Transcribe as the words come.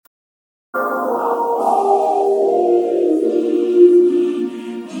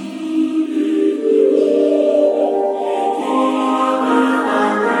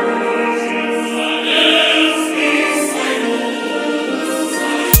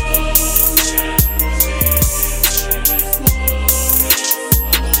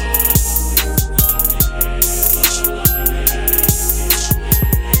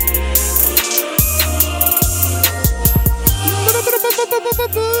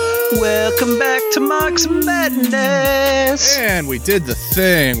Welcome back to Mark's Madness. And we did the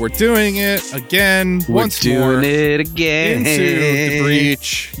thing. We're doing it again. Once more. We're doing it again. Into the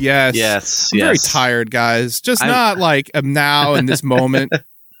breach. Yes. I'm very tired, guys. Just not like now in this moment.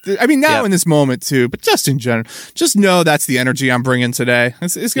 I mean, now in this moment too, but just in general. Just know that's the energy I'm bringing today.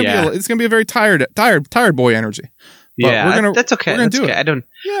 It's gonna be a very tired boy energy. But that's okay. We're gonna do it. I don't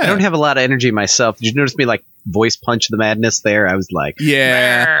have a lot of energy myself. Did you notice me like voice punch the madness there? I was like,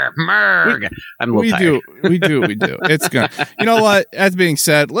 Merg. I'm a little tired. We do. It's good. You know what? As being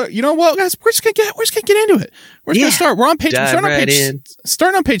said, look, you know what, guys? We're just gonna get into it. We're just gonna start. We're on page.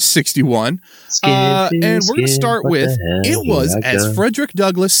 Starting on page 61, and we're gonna start with it was as Frederick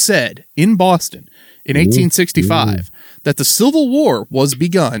Douglass said in Boston in 1865. That the Civil War was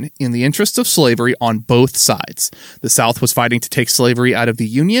begun in the interests of slavery on both sides. The South was fighting to take slavery out of the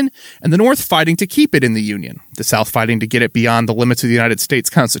Union, and the North fighting to keep it in the Union. The South fighting to get it beyond the limits of the United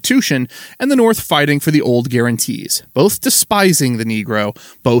States Constitution, and the North fighting for the old guarantees, both despising the Negro,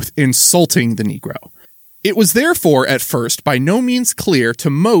 both insulting the Negro. It was therefore, at first, by no means clear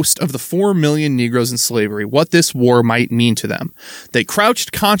to most of the 4 million Negroes in slavery what this war might mean to them. They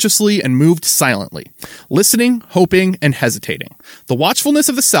crouched consciously and moved silently, listening, hoping, and hesitating. The watchfulness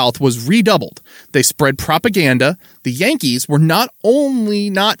of the South was redoubled. They spread propaganda. The Yankees were not only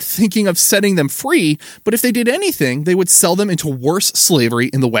not thinking of setting them free, but if they did anything, they would sell them into worse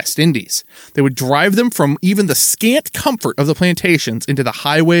slavery in the West Indies. They would drive them from even the scant comfort of the plantations into the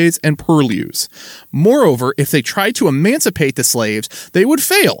highways and purlieus. Moreover, if they tried to emancipate the slaves, they would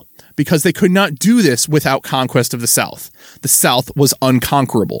fail, because they could not do this without conquest of the South. The South was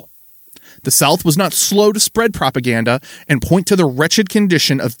unconquerable. The South was not slow to spread propaganda and point to the wretched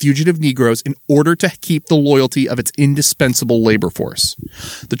condition of fugitive Negroes in order to keep the loyalty of its indispensable labor force.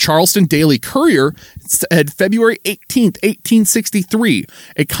 The Charleston Daily Courier said February 18th, 1863,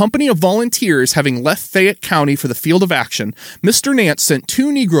 a company of volunteers having left Fayette County for the field of action, Mr. Nance sent 2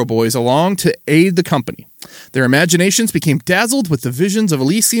 Negro boys along to aid the company. Their imaginations became dazzled with the visions of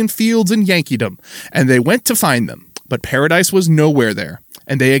Elysian fields and Yankeedom, and they went to find them. But paradise was nowhere there,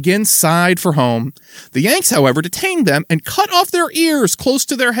 and they again sighed for home. The Yanks, however, detained them and cut off their ears close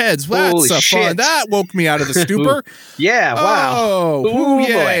to their heads. Holy That's shit. Fun. That woke me out of the stupor. Yeah, wow. Oh,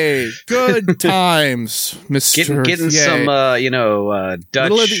 yay. Good times, Mr. Getting some,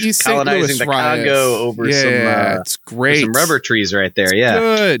 Dutch East St. colonizing Louis the riots. Congo over it's great. some rubber trees right there,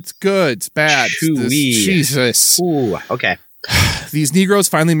 yeah. It's good. It's bad. Jesus. Ooh, okay. These Negroes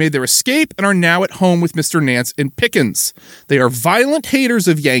finally made their escape and are now at home with Mr. Nance in Pickens. They are violent haters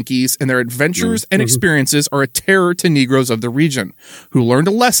of Yankees, and their adventures and experiences are a terror to Negroes of the region, who learned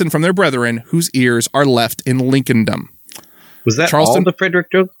a lesson from their brethren whose ears are left in Lincolndom. Was that all the Frederick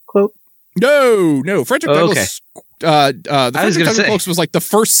Douglass quote? No. Frederick Douglass. The Frederick Douglass quote was like the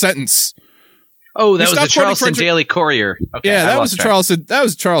first sentence. Oh, that was the Charleston Daily Courier. Okay, yeah, that was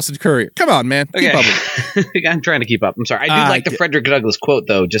the Charleston Courier. Come on, man. Okay. Keep up with it. I'm trying to keep up. I'm sorry. I do like the Frederick Douglass quote,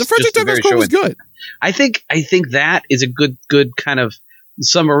 though. The Frederick Douglass quote was good. I think that is a good kind of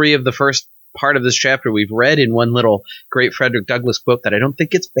summary of the first part of this chapter we've read in one little great Frederick Douglass quote that I don't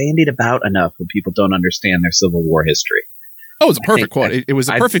think gets bandied about enough when people don't understand their Civil War history. Oh, it was a perfect quote. It was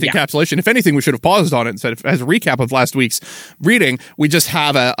a perfect encapsulation. If anything, we should have paused on it instead of, as a recap of last week's reading, we just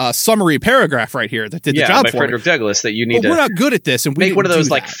have a summary paragraph right here that did the job by for Frederick Douglass that you need to. We're not good at this, and we make one of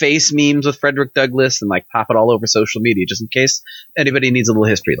those like face memes with Frederick Douglass and like pop it all over social media just in case anybody needs a little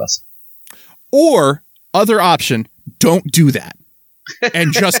history lesson. Or other option, don't do that.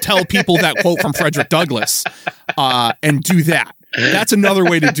 And just tell people that quote from Frederick Douglass and do that. That's another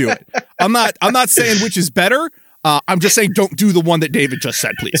way to do it. I'm not saying which is better. I'm just saying don't do the one that David just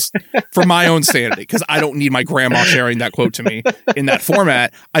said, please, for my own sanity, because I don't need my grandma sharing that quote to me in that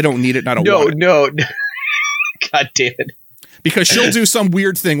format. I don't need it, and I don't want it. No. God damn it. Because she'll do some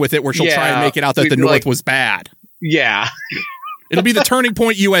weird thing with it where she'll try and make it out that the North was bad. Yeah. It'll be the Turning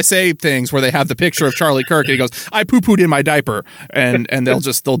Point USA things where they have the picture of Charlie Kirk and he goes, I poo-pooed in my diaper. And they'll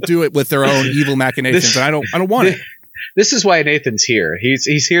do it with their own evil machinations. And I don't want it. This is why Nathan's here.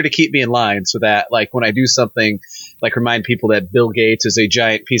 He's here to keep me in line so that, like, when I do something, like remind people that Bill Gates is a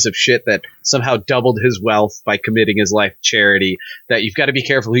giant piece of shit that somehow doubled his wealth by committing his life to charity, that you've got to be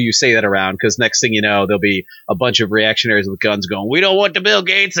careful who you say that around, because next thing you know, there'll be a bunch of reactionaries with guns going, we don't want the Bill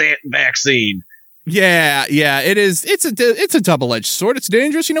Gates vaccine. Yeah, it is. It's a double-edged sword. It's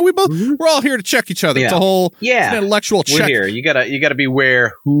dangerous. We're all here to check each other. It's a whole it's an intellectual check. We're here. You gotta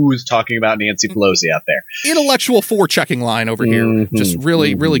beware who's talking about Nancy Pelosi out there. Intellectual forechecking line over here. Just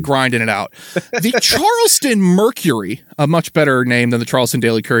really grinding it out. The Charleston Mercury, a much better name than the Charleston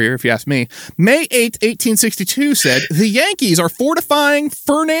Daily Courier, if you ask me, May 8th, 1862 said, the Yankees are fortifying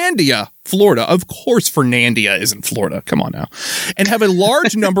Fernandina, Florida. Of course Fernandina is in Florida. Come on now. And have a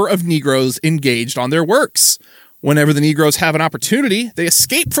large number of Negroes engaged on their works. Whenever the Negroes have an opportunity, they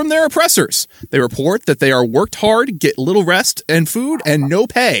escape from their oppressors. They report that they are worked hard, get little rest and food, and no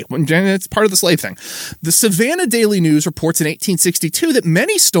pay. It's part of the slave thing. The Savannah Daily News reports in 1862 that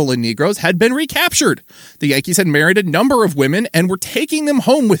many stolen Negroes had been recaptured. The Yankees had married a number of women and were taking them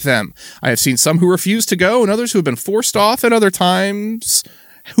home with them. I have seen some who refused to go and others who have been forced off at other times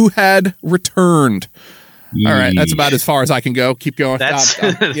who had returned. All right, that's about as far as I can go. Keep going. Those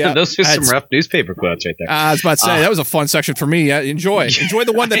are some rough newspaper quotes right there. I was about to say, that was a fun section for me. Enjoy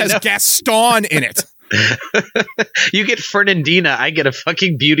the one that has Gaston in it. You get Fernandina, I get a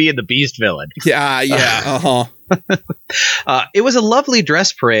fucking Beauty and the Beast villain. It was a lovely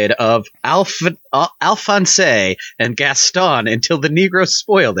dress parade of Alphonse and Gaston until the Negroes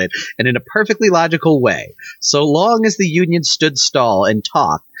spoiled it, and in a perfectly logical way. So long as the Union stood stall and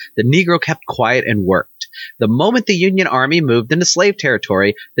talked, the Negro kept quiet and worked. The moment the Union Army moved into slave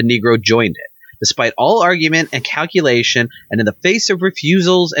territory, the Negro joined it. Despite all argument and calculation, and in the face of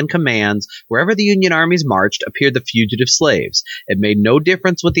refusals and commands, wherever the Union armies marched appeared the fugitive slaves. It made no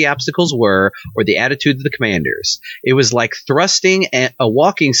difference what the obstacles were or the attitude of the commanders. It was like thrusting a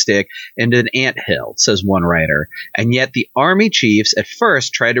walking stick into an anthill, says one writer, and yet the army chiefs at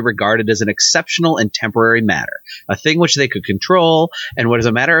first tried to regard it as an exceptional and temporary matter, a thing which they could control, and what, as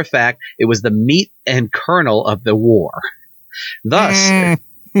a matter of fact, it was the meat and kernel of the war. Thus...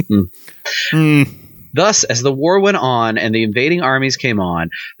 Thus, as the war went on and the invading armies came on,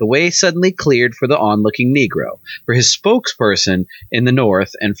 the way suddenly cleared for the onlooking Negro, for his spokesperson in the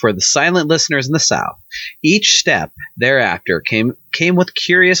North, and for the silent listeners in the South. Each step thereafter came with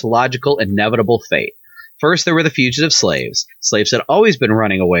curious, logical, inevitable fate. First, there were the fugitive slaves. Slaves had always been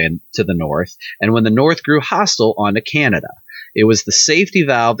running away to the North, and when the North grew hostile, on to Canada. It was the safety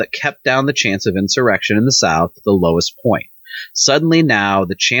valve that kept down the chance of insurrection in the South to the lowest point. Suddenly now,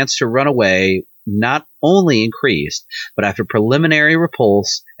 the chance to run away not only increased, but after preliminary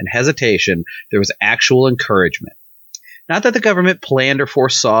repulse and hesitation, there was actual encouragement. Not that the government planned or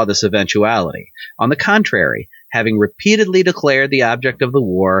foresaw this eventuality. On the contrary, having repeatedly declared the object of the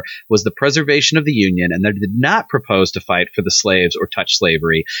war was the preservation of the Union, and that it did not propose to fight for the slaves or touch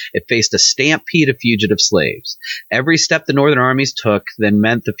slavery, it faced a stampede of fugitive slaves. Every step the Northern armies took then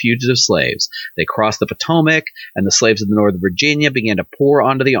meant the fugitive slaves. They crossed the Potomac, and the slaves of the Northern Virginia began to pour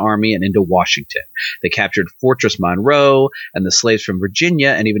onto the army and into Washington. They captured Fortress Monroe, and the slaves from Virginia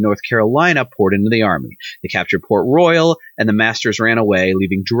and even North Carolina poured into the army. They captured Port Royal, and the masters ran away,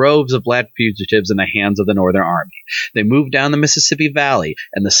 leaving droves of black fugitives in the hands of the Northern army. They moved down the Mississippi Valley,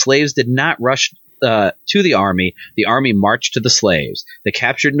 and the slaves did not rush to the army. The army marched to the slaves. They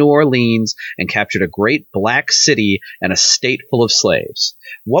captured New Orleans and captured a great black city and a state full of slaves.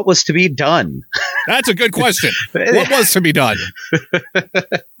 What was to be done? That's a good question. What was to be done?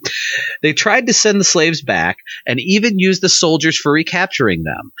 They tried to send the slaves back and even used the soldiers for recapturing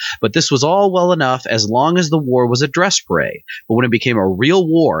them. But this was all well enough as long as the war was a dress parade. But when it became a real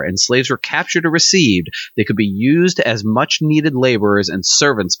war and slaves were captured or received, they could be used as much needed laborers and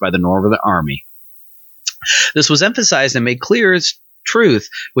servants by the Northern army. This was emphasized and made clear as truth,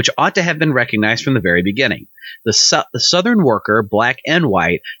 which ought to have been recognized from the very beginning. The Southern worker, black and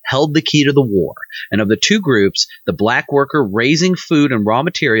white, held the key to the war. And of the two groups, the black worker raising food and raw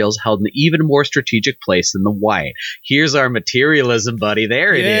materials held an even more strategic place than the white. Here's our materialism, buddy.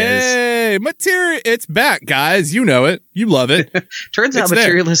 There it is. Yay! It's back, guys. You know it. You love it. Turns out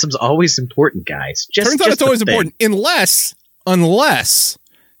materialism's always important, guys. Turns out it's always important. Unless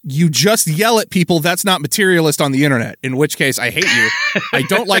you just yell at people that's not materialist on the internet, in which case I hate you. I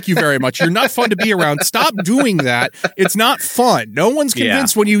don't like you very much. You're not fun to be around. Stop doing that. It's not fun. No one's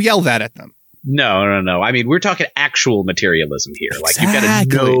convinced when you yell that at them. No. I mean, we're talking actual materialism here. Like, you've got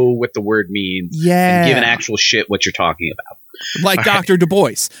to know what the word means and give an actual shit what you're talking about. Like Dr. Du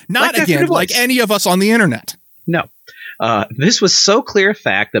Bois. Not like again, like any of us on the internet. No. This was so clear a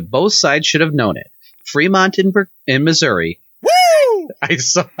fact that both sides should have known it. Fremont in Missouri. Woo! I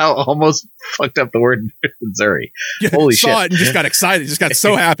somehow almost fucked up the word Missouri. Holy shit. Saw it and just got excited. Just got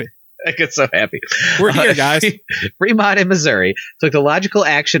so happy. I get so happy. We're here, guys. Fremont in Missouri took the logical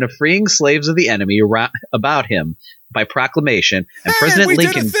action of freeing slaves of the enemy about him by proclamation, and President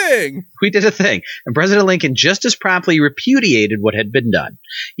Lincoln did a thing. And President Lincoln just as promptly repudiated what had been done.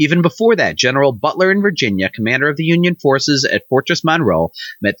 Even before that, General Butler in Virginia, commander of the Union forces at Fortress Monroe,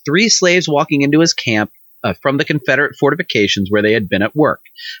 met 3 slaves walking into his camp from the Confederate fortifications where they had been at work.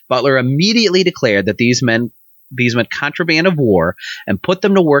 Butler immediately declared that these meant contraband of war, and put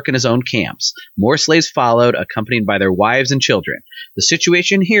them to work in his own camps. More slaves followed, accompanied by their wives and children. The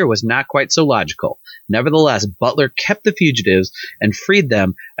situation here was not quite so logical. Nevertheless, Butler kept the fugitives and freed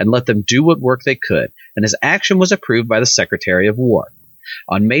them and let them do what work they could, and his action was approved by the Secretary of War.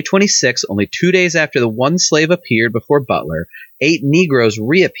 On May 26, only 2 days after the one slave appeared before Butler, 8 Negroes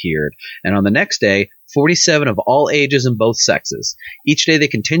reappeared, and on the next day, 47 of all ages and both sexes. Each day they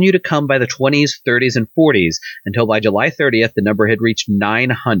continued to come by the 20s, 30s, and 40s, until by July 30th the number had reached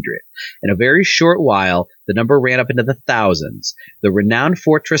 900. In a very short while, the number ran up into the thousands. The renowned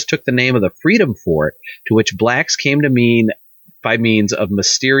fortress took the name of the Freedom Fort, to which blacks came to mean by means of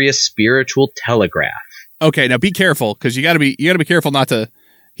mysterious spiritual telegraph. Okay, now be careful, because you gotta be careful not to.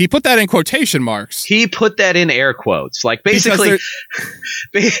 He put that in quotation marks. He put that in air quotes. Like, basically,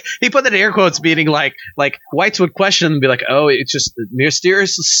 he put that in air quotes, meaning like whites would question and be like, oh, it's just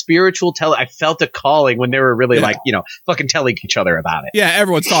mysterious spiritual I felt a calling, when they were really fucking telling each other about it. Yeah,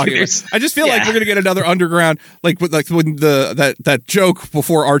 everyone's talking. I just feel like we're going to get another underground, like when that joke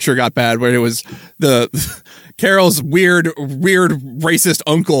before Archer got bad, where it was Carol's weird racist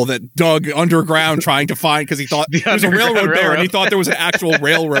uncle that dug underground trying to find, because he thought there was a railroad there, and he thought there was an actual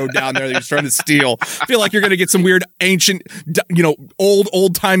railroad down there that he was trying to steal. I feel like you're going to get some weird ancient,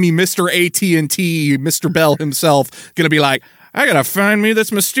 old-timey Mr. AT&T, Mr. Bell himself, going to be like, I got to find me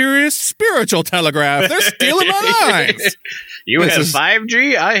this mysterious spiritual telegraph. They're stealing my lines. You have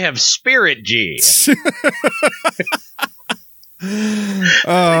 5G, I have Spirit G.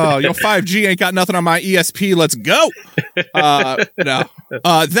 5G ain't got nothing on my ESP. Let's go. No.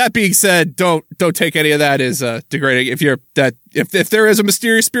 That being said, don't take any of that as degrading. If there is a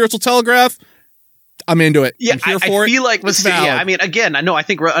mysterious spiritual telegraph, I'm into it. Yeah, I feel like I mean, again, I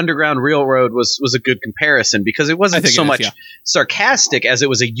think Underground Railroad was a good comparison, because it wasn't so much sarcastic as it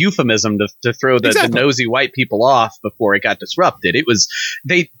was a euphemism to throw the nosy white people off before it got disrupted. It was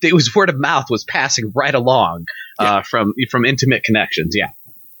word of mouth was passing right along from intimate connections. Yeah.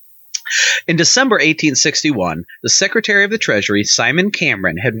 In December 1861, the Secretary of the Treasury, Simon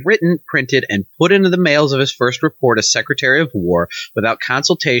Cameron, had written, printed, and put into the mails of his first report as Secretary of War without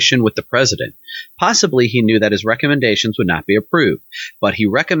consultation with the President. Possibly he knew that his recommendations would not be approved, but he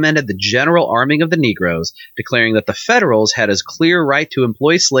recommended the general arming of the Negroes, declaring that the Federals had as clear right to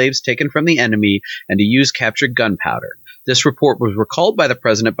employ slaves taken from the enemy and to use captured gunpowder. This report was recalled by the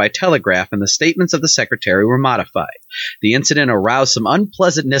president by telegraph, and the statements of the secretary were modified. The incident aroused some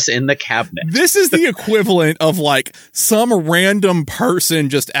unpleasantness in the cabinet. This is the equivalent of like some random person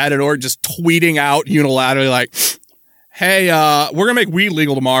just just tweeting out unilaterally like, hey, we're gonna make weed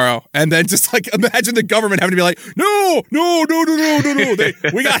legal tomorrow, and then just like imagine the government having to be like, no,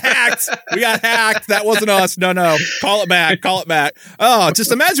 we got hacked, that wasn't us, no, call it back. Oh,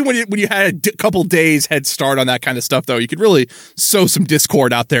 just imagine when you had a couple days head start on that kind of stuff, though. You could really sow some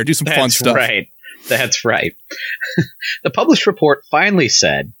discord out there, do some fun stuff. That's right. The published report finally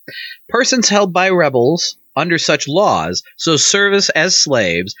said, persons held by rebels under such laws, so service as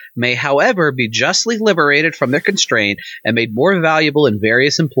slaves, may however be justly liberated from their constraint and made more valuable in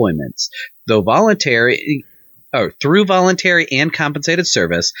various employments, through voluntary and compensated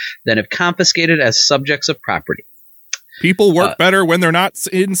service, than if confiscated as subjects of property. People work better when they're not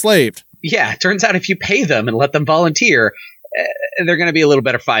enslaved. Yeah, it turns out if you pay them and let them volunteer, they're going to be a little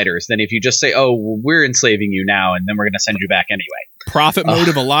better fighters than if you just say, oh, we're enslaving you now, and then we're going to send you back anyway. Profit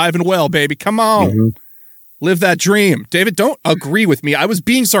motive alive and well, baby. Come on. Mm-hmm. Live that dream. David, don't agree with me. I was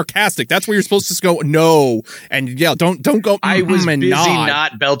being sarcastic. That's where you're supposed to go, no. And yeah, don't go. I was busy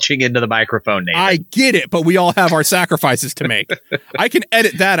not belching into the microphone, Nathan. I get it, but we all have our sacrifices to make. I can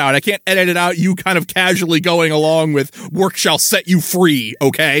edit that out. I can't edit it out you kind of casually going along with work shall set you free,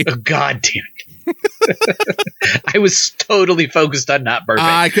 okay? Oh, God damn it. I was totally focused on not burping.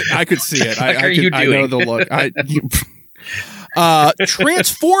 I could see it. What are you doing? I know the look.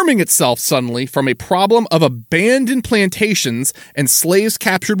 Transforming itself suddenly from a problem of abandoned plantations and slaves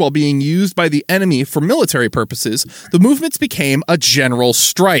captured while being used by the enemy for military purposes, the movements became a general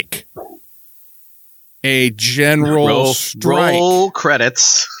strike. Roll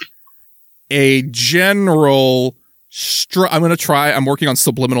credits. A general I'm working on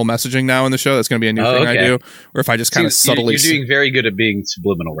subliminal messaging now in the show. That's going to be a new thing I do. Or if I just kind of subtly... You're doing very good at being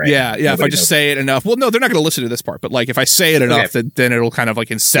subliminal, right? Yeah. If I just say it enough. Well, no, they're not going to listen to this part. But like if I say it enough, then it'll kind of like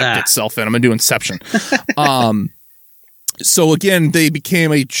incept itself in. I'm going to do Inception. So again, they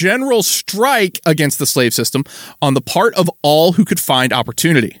became a general strike against the slave system on the part of all who could find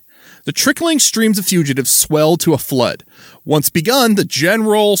opportunity. The trickling streams of fugitives swelled to a flood. Once begun, the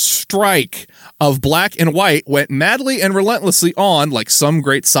general strike of black and white went madly and relentlessly on like some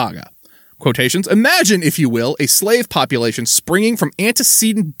great saga. Quotations. Imagine, if you will, a slave population springing from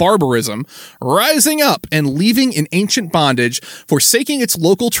antecedent barbarism, rising up and leaving in ancient bondage, forsaking its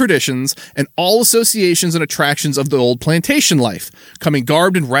local traditions and all associations and attractions of the old plantation life, coming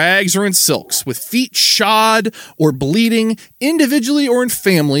garbed in rags or in silks, with feet shod or bleeding, individually or in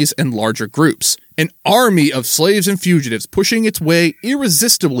families and larger groups. An army of slaves and fugitives pushing its way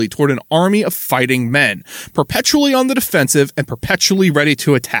irresistibly toward an army of fighting men, perpetually on the defensive and perpetually ready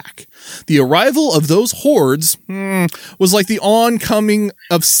to attack. The arrival of those hordes was like the oncoming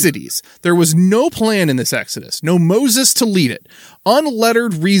of cities. There was no plan in this exodus, no Moses to lead it.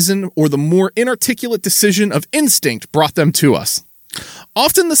 Unlettered reason or the more inarticulate decision of instinct brought them to us.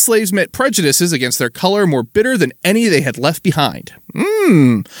 Often the slaves met prejudices against their color more bitter than any they had left behind.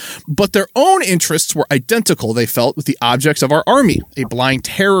 But their own interests were identical, they felt, with the objects of our army. A blind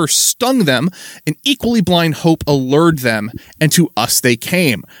terror stung them, an equally blind hope allured them, and to us they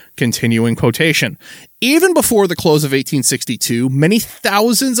came. Continuing quotation. Even before the close of 1862, many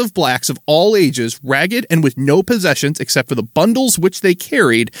thousands of blacks of all ages, ragged and with no possessions except for the bundles which they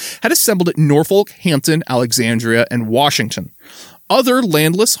carried, had assembled at Norfolk, Hampton, Alexandria, and Washington. Other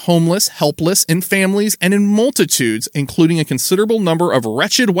landless, homeless, helpless, in families and in multitudes, including a considerable number of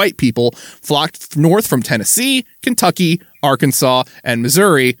wretched white people, flocked north from Tennessee, Kentucky, Arkansas, and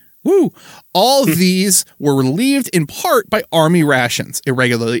Missouri. All these were relieved in part by army rations,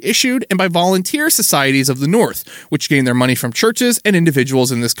 irregularly issued, and by volunteer societies of the North, which gained their money from churches and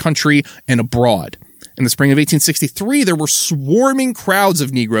individuals in this country and abroad. In the spring of 1863, there were swarming crowds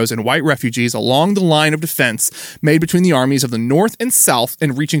of Negroes and white refugees along the line of defense made between the armies of the North and South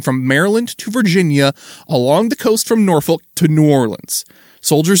and reaching from Maryland to Virginia, along the coast from Norfolk to New Orleans.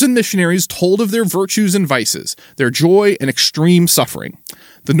 Soldiers and missionaries told of their virtues and vices, their joy and extreme suffering.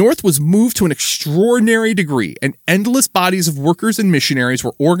 The North was moved to an extraordinary degree, and endless bodies of workers and missionaries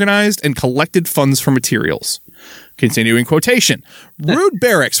were organized and collected funds for materials. Continuing quotation. Rude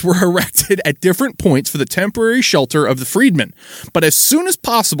barracks were erected at different points for the temporary shelter of the freedmen, but as soon as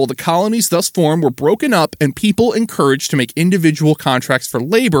possible, the colonies thus formed were broken up and people encouraged to make individual contracts for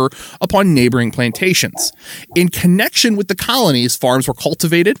labor upon neighboring plantations. In connection with the colonies, farms were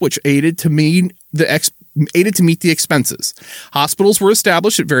cultivated, which aided to meet the expenses. Hospitals were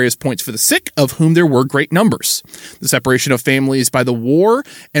established at various points for the sick, of whom there were great numbers. The separation of families by the war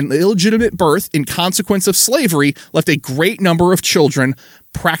and illegitimate birth in consequence of slavery left a great number of children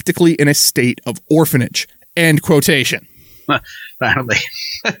practically in a state of orphanage. End quotation. Finally.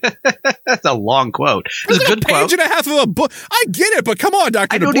 That's a long quote. It's a good quote. Page and a half of a book. I get it, but come on,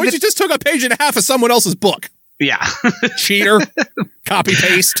 Dr. Du Bois, you just took a page and a half of someone else's book. Yeah. Cheater. Copy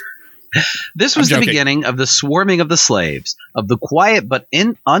paste. This was the beginning of the swarming of the slaves, of the quiet but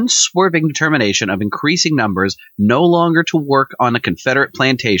unswerving determination of increasing numbers no longer to work on the Confederate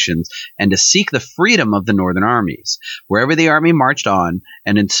plantations and to seek the freedom of the Northern armies. Wherever the army marched on,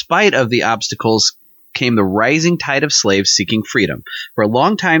 and in spite of the obstacles, came the rising tide of slaves seeking freedom. For a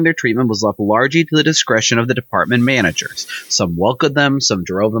long time, their treatment was left largely to the discretion of the department managers. Some welcomed them, some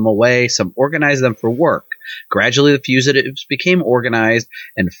drove them away, some organized them for work. Gradually, the fugitives became organized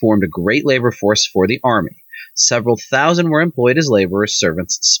and formed a great labor force for the army. Several thousand were employed as laborers,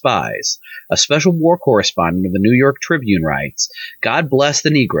 servants, and spies. A special war correspondent of the New York Tribune writes, "God bless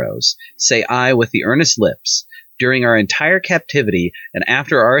the Negroes, say I with the earnest lips. During our entire captivity and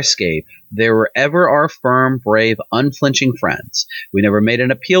after our escape, they were ever our firm, brave, unflinching friends. We never made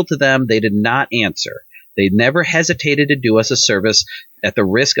an appeal to them. They did not answer. They never hesitated to do us a service at the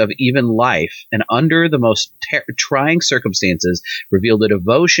risk of even life, and under the most trying circumstances, revealed a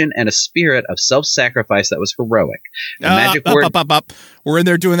devotion and a spirit of self-sacrifice that was heroic." The magic word. We're in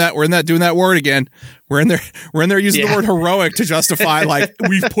there doing that. We're in that doing that word again. We're in there using the word heroic to justify like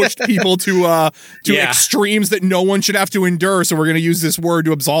we've pushed people to extremes that no one should have to endure. So we're going to use this word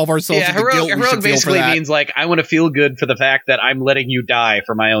to absolve ourselves of the guilt we should feel for that. Heroic basically means like I want to feel good for the fact that I'm letting you die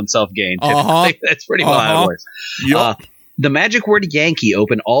for my own self-gain. That's pretty well how it works. Yep. The magic word Yankee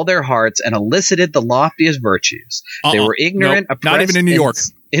opened all their hearts and elicited the loftiest virtues. They were ignorant, oppressed. Not even in New York.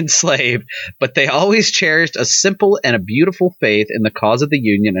 enslaved, but they always cherished a simple and a beautiful faith in the cause of the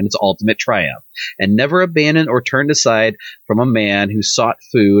Union and its ultimate triumph, and never abandoned or turned aside from a man who sought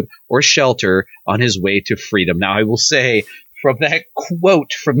food or shelter on his way to freedom. Now, I will say, from that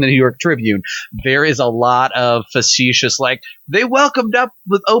quote from the New York Tribune, there is a lot of facetious, like, they welcomed up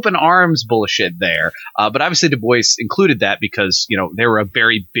with open arms bullshit there. But obviously Du Bois included that because, they were a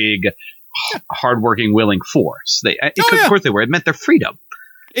very big, hardworking, willing force. Of course they were. It meant their freedom.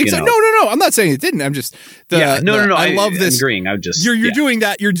 Exactly. No. I'm not saying it didn't. I'm just no. I love this. I'm agreeing. I would just you're doing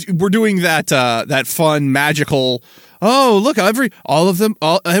that. We're doing that fun magical. Oh, look!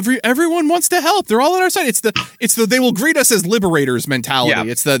 Everyone wants to help. They're all on our side. It's the they will greet us as liberators mentality.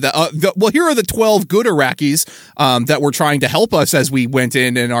 Yeah. It's well, here are the 12 good Iraqis that were trying to help us as we went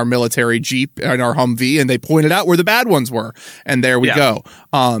in our military Jeep and our Humvee, and they pointed out where the bad ones were, and there we go.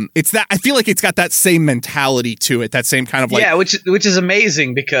 It's that I feel like it's got that same mentality to it, that same kind of which is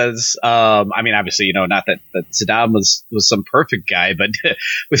amazing because obviously not that Saddam was some perfect guy, but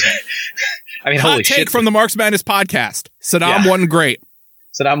hot holy take shit from the Marks Madness podcast. Saddam wasn't great.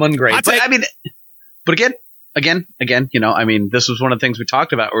 But again, this was one of the things we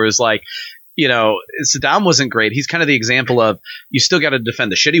talked about where it was like, Saddam wasn't great. He's kind of the example of you still got to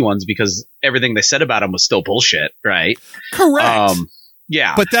defend the shitty ones because everything they said about him was still bullshit, right? Correct.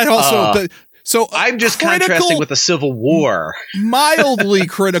 But that also so I'm just contrasting with the Civil War. Mildly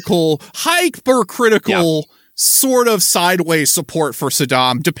critical, hyper-critical, sort of sideways support for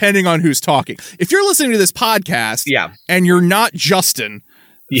Saddam, depending on who's talking. If you're listening to this podcast and you're not Justin,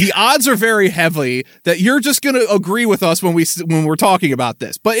 the odds are very heavy that you're just going to agree with us when we're talking about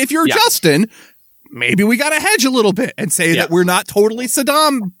this. But if you're Justin, maybe we got to hedge a little bit and say that we're not totally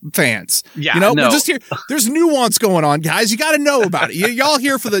Saddam fans. We're just here. There's nuance going on, guys. You got to know about it. Y'all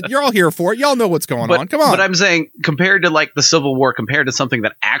here for you're all here for it. Y'all know what's going on. Come on. But I'm saying compared to like the Civil War, compared to something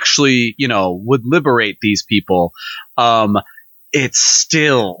that actually, would liberate these people, it's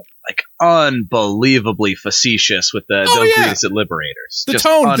still like unbelievably facetious with the greatest liberators.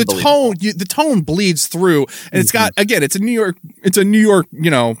 The tone bleeds through, and it's got, again, it's a New York,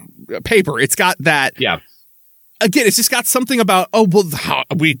 paper. It's got that. Yeah. Again, it's just got something about,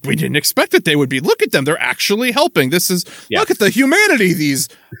 we didn't expect that they would be. Look at them. They're actually helping. Look at the humanity these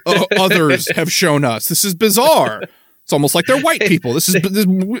others have shown us. This is bizarre. It's almost like they're white people. This is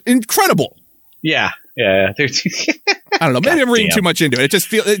incredible. Yeah. I don't know. Maybe I'm reading too much into it.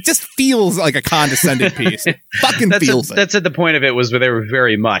 It just feels like a condescending piece. It fucking feels it. That's at the point of it was where they were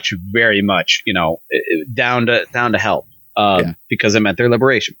very much, down to help. Because it meant their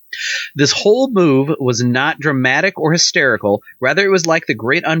liberation. This whole move was not dramatic or hysterical. Rather, it was like the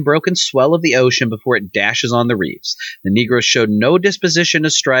great unbroken swell of the ocean before it dashes on the reefs. The Negroes showed no disposition to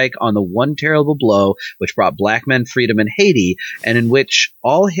strike on the one terrible blow which brought black men freedom in Haiti, and in which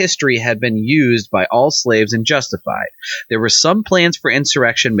all history had been used by all slaves and justified. There were some plans for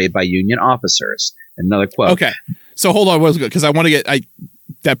insurrection made by Union officers. Another quote. Okay, so hold on, because I want to get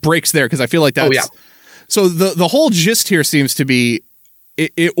that breaks there because I feel like that's. Oh, yeah. So the whole gist here seems to be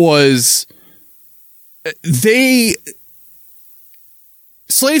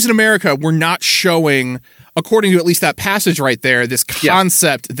slaves in America were not showing, according to at least that passage right there, this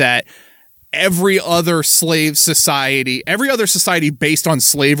concept that every other society based on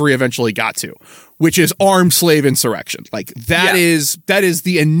slavery eventually got to, which is armed slave insurrection. Like that is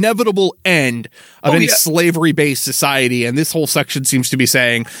the inevitable end of any slavery-based society. And this whole section seems to be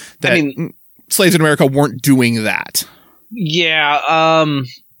saying that slaves in America weren't doing that. Yeah.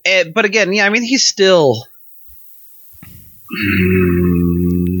 But again, he's still.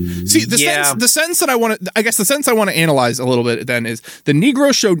 See, the sentence that I want to analyze a little bit then is the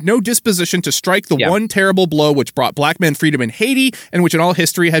Negroes showed no disposition to strike the one terrible blow which brought black men freedom in Haiti and which in all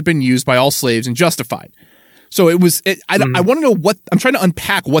history had been used by all slaves and justified. So I want to know I'm trying to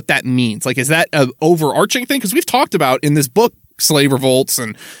unpack what that means. Like, is that an overarching thing? Because we've talked about in this book slave revolts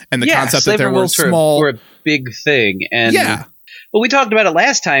and the concept that there were were a big thing. And but we talked about it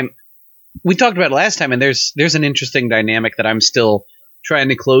last time. And there's an interesting dynamic that I'm still trying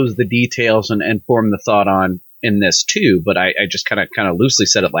to close the details and form the thought on in this too. But I just kind of loosely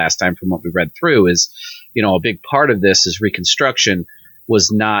said it last time from what we read through is, a big part of this is Reconstruction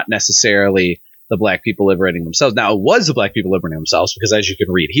was not necessarily the black people liberating themselves. Now, it was the black people liberating themselves because, as you can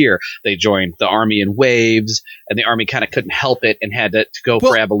read here, they joined the army in waves, and the army kind of couldn't help it and had to go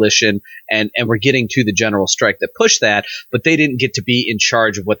for abolition, and we're getting to the general strike that pushed that, but they didn't get to be in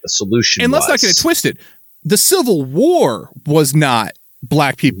charge of what the solution was. And let's not get it twisted. The Civil War was not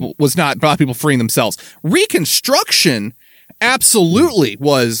black people freeing themselves. Reconstruction absolutely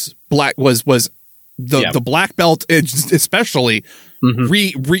was the black belt, especially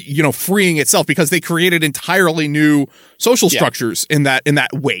freeing itself, because they created entirely new social structures in that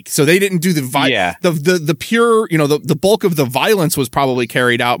wake. So they didn't do the pure, the bulk of the violence was probably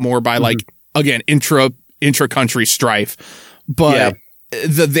carried out more by like, again, intra-country strife. But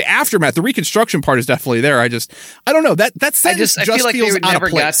the aftermath, the reconstruction part is definitely there. I don't know, that sentence I feel like feels out of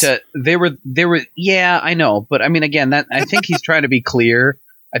place. They were yeah, I know, but I mean, again, I think he's trying to be clear.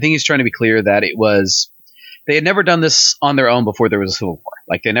 I think he's trying to be clear that they had never done this on their own before there was a civil war.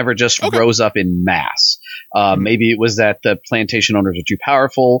 Like, they never just rose up in mass. Maybe it was that the plantation owners were too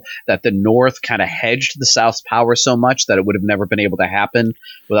powerful, that the North kind of hedged the South's power so much that it would have never been able to happen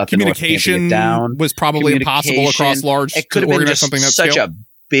without the North tamping it down. Was probably impossible across large. It could have been just something that's such a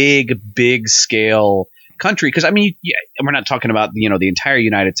big scale country. Because, I mean, we're not talking about, the entire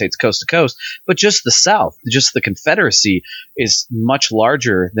United States coast to coast, but just the South, just the Confederacy is much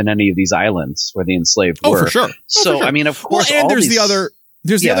larger than any of these islands where the enslaved were. For sure. I mean, of course, and there's the other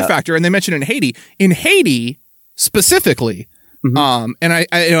factor, and they mentioned in Haiti. In Haiti specifically, and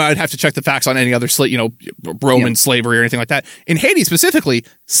I'd have to check the facts on any other Roman slavery or anything like that. In Haiti specifically,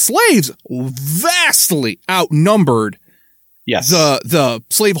 slaves vastly outnumbered the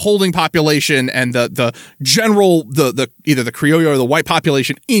slave holding population and the general either the Creole or the white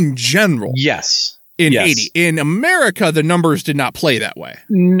population in general. In Haiti. In America, the numbers did not play that way.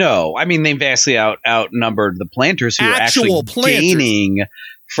 No, I mean, they vastly outnumbered the planters who were actually gaining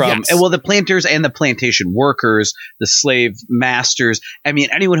from the planters and the plantation workers, the slave masters. I mean,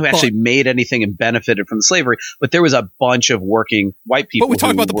 anyone who actually made anything and benefited from the slavery. But there was a bunch of working white people. But we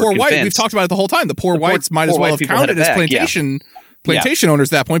talked about the poor white. We've talked about it the whole time. The poor whites might as well have counted as plantation owners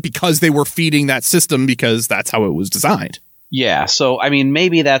at that point, because they were feeding that system, because that's how it was designed. Yeah. So, I mean,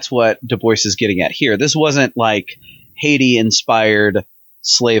 maybe that's what Du Bois is getting at here. This wasn't like Haiti-inspired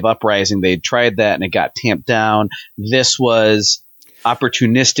slave uprising. They tried that and it got tamped down. This was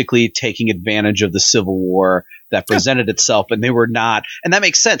opportunistically taking advantage of the Civil War that presented itself, and they were not, and that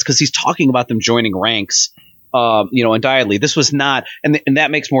makes sense because he's talking about them joining ranks, undoubtedly. This was not, and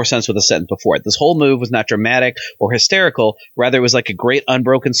that makes more sense with the sentence before it. This whole move was not dramatic or hysterical, rather it was like a great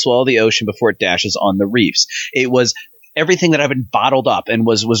unbroken swell of the ocean before it dashes on the reefs. It was everything that had been bottled up and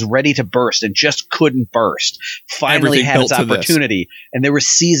was ready to burst and just couldn't burst finally had its opportunity, and they were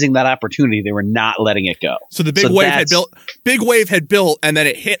seizing that opportunity. They were not letting it go. So the big wave had built, and then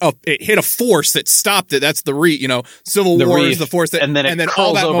it hit a force that stopped it. That's the Civil War is the force that, and then curls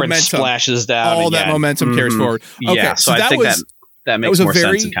all that over momentum, and splashes down. All that momentum carries forward. Okay, yeah, so I think that makes more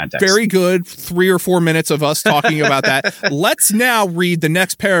sense in context. Very good 3 or 4 minutes of us talking about that. Let's now read the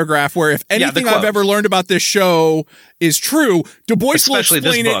next paragraph, where if anything I've ever learned about this show is true, Du Bois will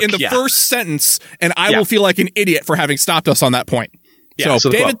explain it in the first sentence, and I will feel like an idiot for having stopped us on that point. Yeah,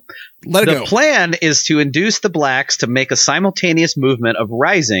 so David, let it go. The plan is to induce the blacks to make a simultaneous movement of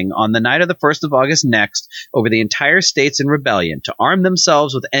rising on the night of the 1st of August next over the entire states in rebellion, to arm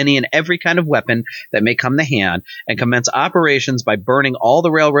themselves with any and every kind of weapon that may come to hand, and commence operations by burning all the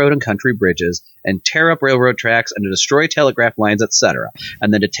railroad and country bridges, and tear up railroad tracks, and to destroy telegraph lines, etc.,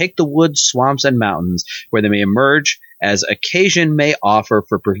 and then to take the woods, swamps, and mountains where they may emerge as occasion may offer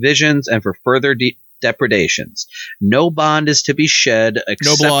for provisions and for further depredations. No bond is to be shed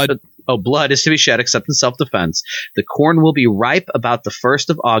except blood is to be shed except in self-defense. The corn will be ripe about the 1st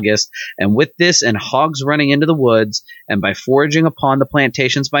of August, and with this and hogs running into the woods, and by foraging upon the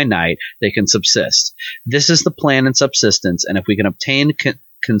plantations by night, they can subsist. This is the plan in subsistence, and if we can obtain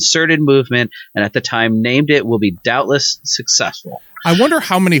concerted movement, and at the time named, it will be doubtless successful. I wonder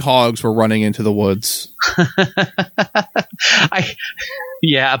how many hogs were running into the woods. But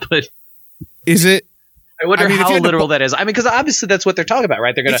is it? I wonder how literal that is. I mean, because obviously that's what they're talking about,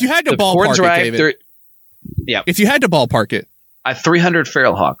 right? They're going to. If you had to ballpark it, David. If you had to ballpark it, 300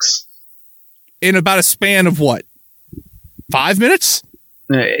 feral hogs in about a span of what? 5 minutes?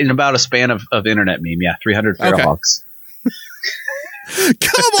 In about a span of internet meme, 300 feral hogs.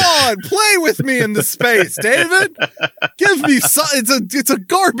 Come on, play with me in the space, David. Give me it's a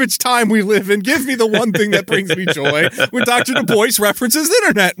garbage time we live in. Give me the one thing that brings me joy when Dr. Du Bois references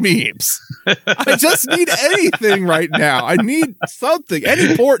internet memes. I just need anything right now. I need something.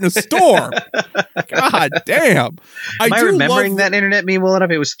 Any port in a storm. God damn. Am I remembering that internet meme well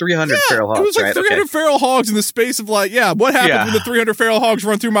enough? It was 300 feral hogs, it was like 300 feral hogs in the space of what happened when the 300 feral hogs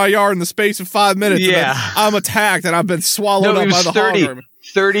run through my yard in the space of 5 minutes? Yeah. And I'm attacked and I've been swallowed up by the hog.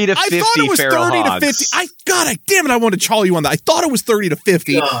 30 to 50 feral hogs. I thought it was 30 to 50. God damn it, I wanted to call you on that. I thought it was 30 to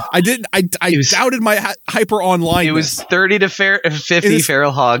 50. I didn't. I doubted my hyper online. It was 30 to 50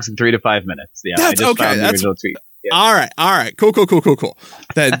 feral hogs in 3 to 5 minutes. Yeah, that's okay. That's tweet. Yeah. All right. Cool.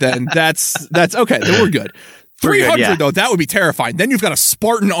 Then that's okay. Then we're good. 300, though, that would be terrifying. Then you've got a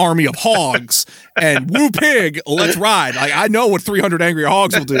Spartan army of hogs and woo pig, let's ride. Like, I know what 300 angry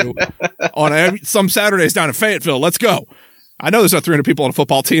hogs will do on some Saturdays down in Fayetteville. Let's go. I know there's not 300 people on a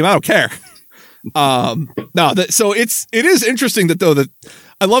football team. I don't care. So it is interesting that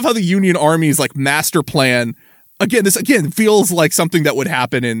I love how the Union Army's like master plan. This feels like something that would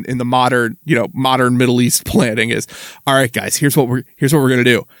happen in the modern Middle East planning is, all right, guys, here's what we're going to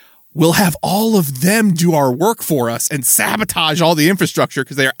do. We'll have all of them do our work for us and sabotage all the infrastructure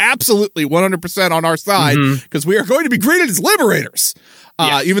because they are absolutely 100% on our side because we are going to be greeted as liberators.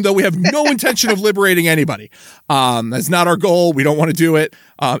 Even though we have no intention of liberating anybody. That's not our goal. We don't want to do it.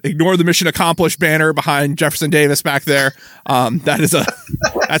 Ignore the mission accomplished banner behind Jefferson Davis back there.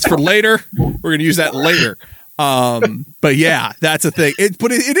 That's for later. We're going to use that later. But yeah, that's a thing.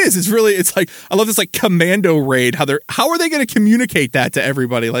 It's like, I love this like commando raid. How are they going to communicate that to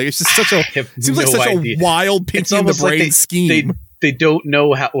everybody? Like, it's just such a wild pinky in the brain scheme. They don't know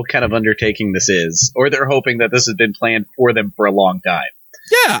what kind of undertaking this is, or they're hoping that this has been planned for them for a long time.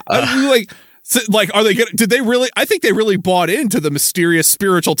 Yeah. Are they did they really, I think they really bought into the mysterious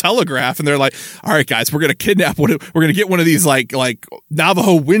spiritual telegraph and they're like, all right, guys, we're going to kidnap we're going to get one of these like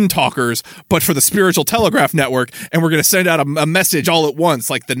Navajo wind talkers, but for the spiritual telegraph network. And we're going to send out a message all at once,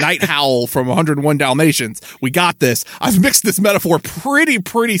 like the night howl from 101 Dalmatians. We got this. I've mixed this metaphor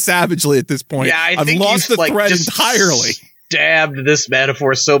pretty savagely at this point. Yeah, I've lost the thread entirely. Stabbed this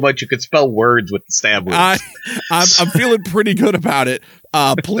metaphor so much you could spell words with the stab words. I'm feeling pretty good about it.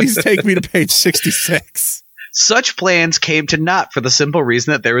 Please take me to page 66. Such plans came to naught for the simple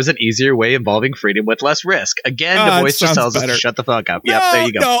reason that there was an easier way involving freedom with less risk. Again, the voice just tells us to shut the fuck up. Yep, there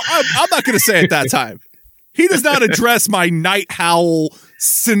you go. No, I'm not going to say it that time. He does not address my night howl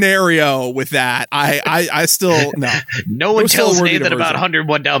scenario with that. I still no. No one tells Nathan about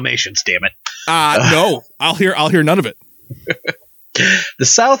 101 Dalmatians. Damn it. No, I'll hear none of it. The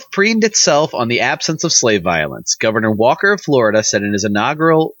South preened itself on the absence of slave violence. Governor Walker of Florida said in his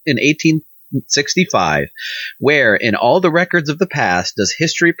inaugural in 1865, where in all the records of the past does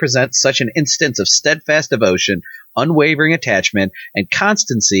history present such an instance of steadfast devotion, unwavering attachment, and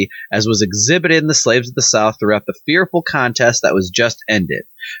constancy as was exhibited in the slaves of the South throughout the fearful contest that was just ended.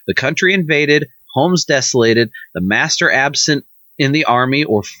 The country invaded, homes desolated, the master absent in the army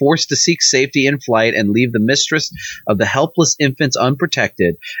or forced to seek safety in flight and leave the mistress of the helpless infants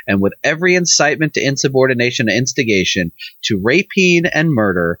unprotected, and with every incitement to insubordination and instigation, to rapine and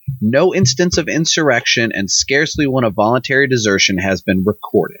murder, no instance of insurrection and scarcely one of voluntary desertion has been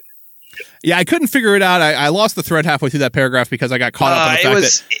recorded. Yeah, I couldn't figure it out. I lost the thread halfway through that paragraph because I got caught up in the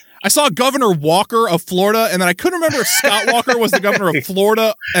fact that I saw Governor Walker of Florida, and then I couldn't remember if Scott Walker was the governor of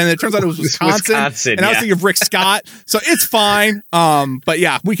Florida, and it turns out it was Wisconsin and I was thinking of Rick Scott, so it's fine. But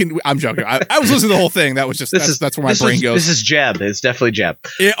yeah, I'm joking. I was listening to the whole thing. That was just that's where my brain goes. This is Jeb. It's definitely Jeb.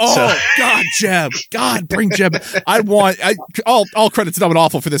 Yeah, God, Jeb. God, bring Jeb. All credit to Dumb and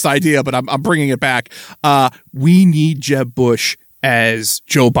Awful for this idea, but I'm bringing it back. We need Jeb Bush as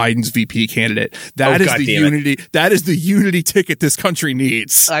Joe Biden's VP candidate. That is the unity ticket this country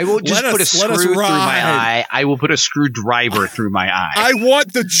needs. I will just put a screw through my eye. I will put a screwdriver through my eye. I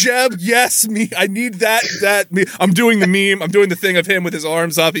want the Jeb. Yes, me. I need that. I'm doing the meme. I'm doing the thing of him with his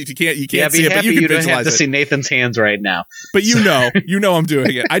arms up. If you can't see it, but you can visualize it. You don't have to see Nathan's hands right now. But you know I'm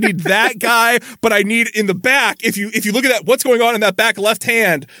doing it. I need that guy, but I need in the back. If you look at that, what's going on in that back left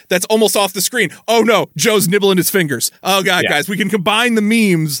hand that's almost off the screen? Oh no, Joe's nibbling his fingers. Oh God, guys, we can combine the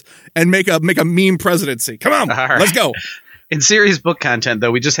memes and make a meme presidency. Come on, let's go. In serious book content,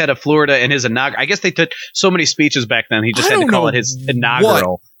 though, we just had a Florida and his inaugural. I guess they took so many speeches back then. He just had to call it his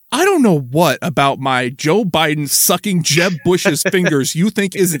inaugural. I don't know what about my Joe Biden sucking Jeb Bush's fingers you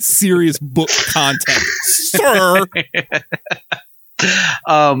think isn't serious book content, sir.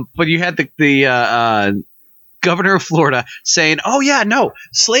 But you had the governor of Florida saying, "Oh yeah, no,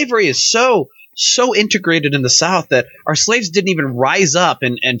 slavery is so integrated in the South that our slaves didn't even rise up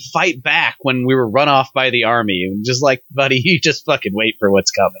and fight back when we were run off by the army." And just like, buddy, you just fucking wait for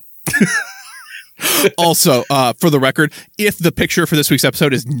what's coming. Also, for the record, if the picture for this week's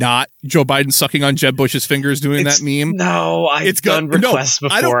episode is not Joe Biden sucking on Jeb Bush's fingers doing that meme, I've done requests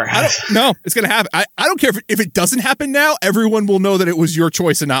before. No, it's going to happen. I don't care if it doesn't happen now. Everyone will know that it was your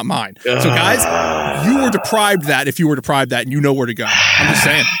choice and not mine. So, guys, you were deprived that. If you were deprived that, and you know where to go. I'm just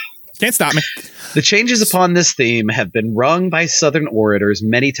saying. Can't stop me. The changes upon this theme have been rung by Southern orators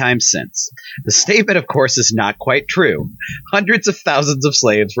many times since. The statement, of course, is not quite true. Hundreds of thousands of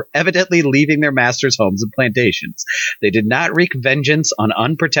slaves were evidently leaving their masters' homes and plantations. They did not wreak vengeance on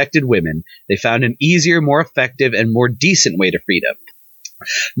unprotected women. They found an easier, more effective, and more decent way to freedom.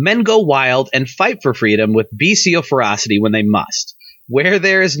 Men go wild and fight for freedom with bestial ferocity when they must, where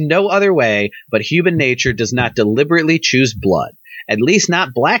there is no other way, but human nature does not deliberately choose blood, at least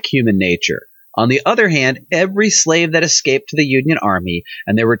not black human nature. On the other hand, every slave that escaped to the Union Army,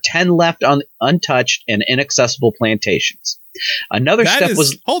 and there were 10 left on untouched and inaccessible plantations. Another step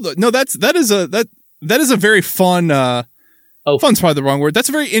was... Hold on. No, that is a very fun... fun's probably the wrong word. That's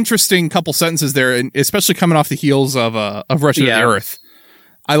a very interesting couple sentences there, and especially coming off the heels of Wretched of the Earth.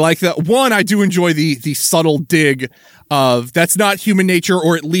 I like that. One, I do enjoy the subtle dig of that's not human nature,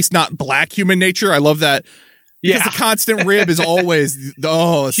 or at least not black human nature. I love that. Because the constant rib is always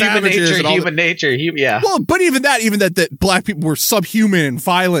human nature. Well, but even that black people were subhuman and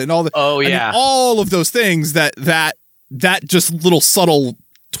violent and all that. Oh yeah, I mean, all of those things that just little subtle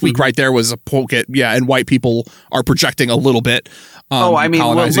tweak right there was a poke at and white people are projecting a little bit.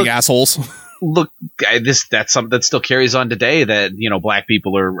 Colonizing assholes. Look, that's something that still carries on today. That black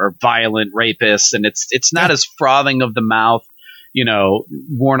people are violent rapists, and it's not as frothing of the mouth.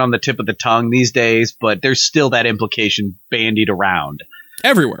 Worn on the tip of the tongue these days, but there's still that implication bandied around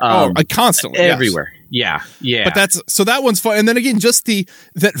everywhere. Constantly, everywhere. Yes. Yeah. But that one's fun. And then again, just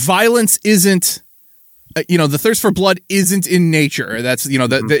that violence isn't, the thirst for blood isn't in nature. That's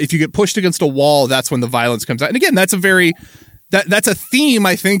that if you get pushed against a wall, that's when the violence comes out. And again, that's a theme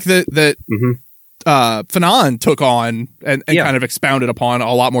I think that Fanon took on and kind of expounded upon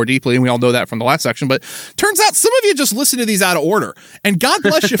a lot more deeply, and we all know that from the last section. But turns out some of you just listen to these out of order, and God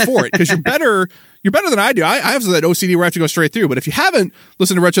bless you for it, because you're better than I do. I have that OCD where I have to go straight through. But if you haven't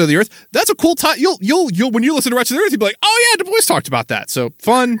listened to Wretched of the Earth, that's a cool time. You'll when you listen to Wretched of the Earth, you'll be like, oh yeah, Du Bois talked about that. So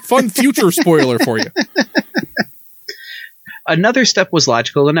fun future spoiler for you. Another step was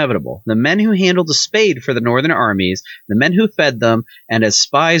logical and inevitable. The men who handled the spade for the northern armies, the men who fed them, and as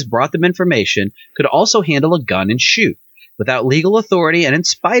spies brought them information, could also handle a gun and shoot. Without legal authority and in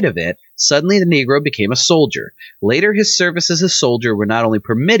spite of it, suddenly the Negro became a soldier. Later, his services as a soldier were not only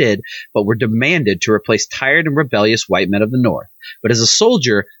permitted, but were demanded to replace tired and rebellious white men of the North. But as a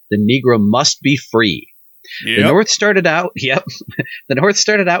soldier, the Negro must be free. Yep. The North started out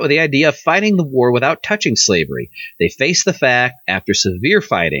with the idea of fighting the war without touching slavery. They faced the fact, after severe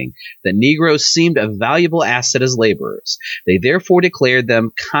fighting, that Negroes seemed a valuable asset as laborers. They therefore declared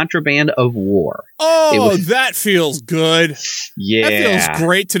them contraband of war. Oh, that feels good. Yeah. That feels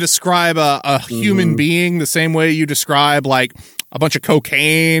great to describe a human being the same way you describe like a bunch of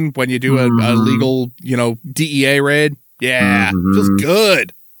cocaine when you do a legal, DEA raid. Yeah. Feels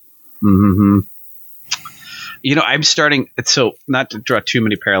good. Mm-hmm. I'm starting, so not to draw too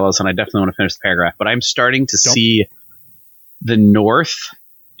many parallels, and I definitely want to finish the paragraph, but I'm starting to see the North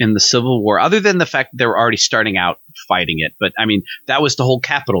in the Civil War, other than the fact that they were already starting out fighting it. But I mean, that was to hold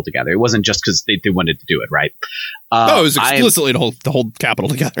capital together. It wasn't just because they wanted to do it, right? No, it was explicitly to hold capital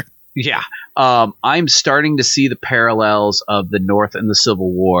together. Yeah. I'm starting to see the parallels of the North and the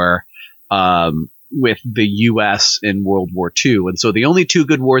Civil War with the U.S. in World War II. And so the only two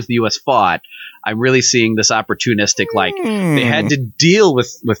good wars the U.S. fought, I'm really seeing this opportunistic, they had to deal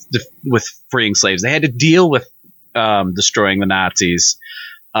with freeing slaves. They had to deal with destroying the Nazis.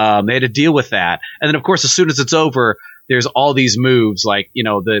 They had to deal with that. And then, of course, as soon as it's over, there's all these moves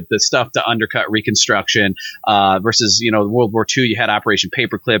the stuff to undercut Reconstruction versus, World War II. You had Operation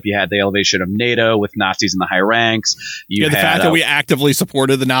Paperclip. You had the elevation of NATO with Nazis in the high ranks. The fact that we actively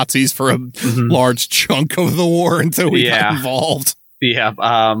supported the Nazis for a large chunk of the war until we got involved. Yeah.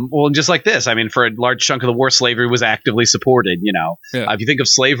 Just like this, I mean, for a large chunk of the war, slavery was actively supported, If you think of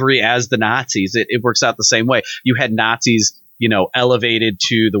slavery as the Nazis, it works out the same way. You had Nazis, elevated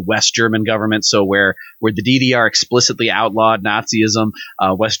to the West German government. So where the DDR explicitly outlawed Nazism,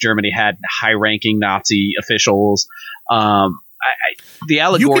 West Germany had high-ranking Nazi officials. The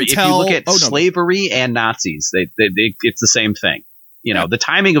allegory, if you look at slavery and Nazis, it's the same thing. The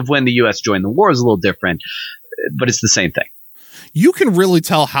timing of when the U.S. joined the war is a little different, but it's the same thing. You can really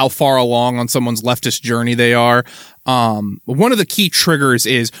tell how far along on someone's leftist journey they are. One of the key triggers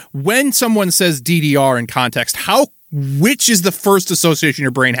is when someone says DDR in context, which is the first association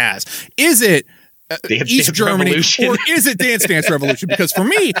your brain has? Is it East Germany Revolution, or is it Dance Dance Revolution? Because for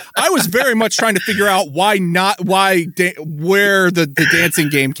me, I was very much trying to figure out where the dancing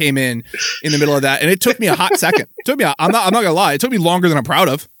game came in the middle of that, and it took me a hot second. I'm not gonna lie, it took me longer than I'm proud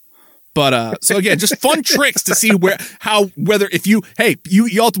of. But so again, just fun tricks to see if you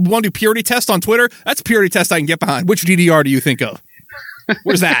all want to do purity test on Twitter. That's a purity test I can get behind. Which DDR do you think of?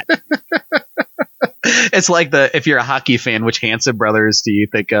 Where's that? It's like if you're a hockey fan, which Hanson brothers do you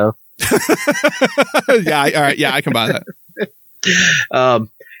think of? Yeah, all right, yeah, I can buy that.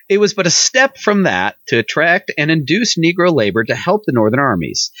 It was but a step from that to attract and induce Negro labor to help the Northern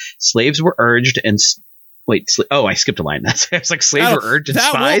armies. Slaves were urged and... I skipped a line. It's like slaves were urged and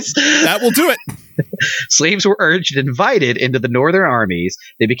spies. That will do it. Slaves were urged and invited into the Northern armies.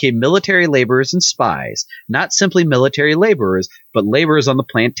 They became military laborers and spies. Not simply military laborers, but laborers on the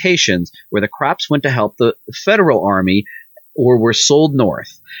plantations where the crops went to help the Federal Army or were sold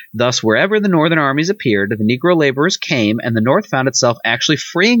north. Thus, wherever the Northern armies appeared, the Negro laborers came, and the North found itself actually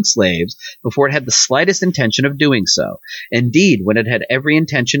freeing slaves before it had the slightest intention of doing so. Indeed, when it had every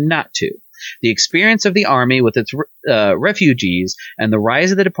intention not to. The experience of the Army with its refugees and the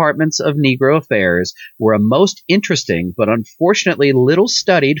rise of the departments of Negro affairs were a most interesting but unfortunately little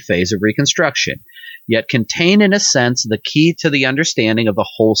studied phase of Reconstruction, yet contain in a sense the key to the understanding of the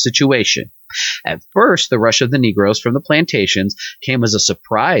whole situation. At first, the rush of the Negroes from the plantations came as a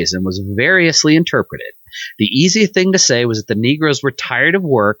surprise and was variously interpreted. The easy thing to say was that the Negroes were tired of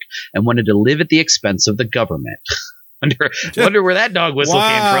work and wanted to live at the expense of the government. Wonder where that dog whistle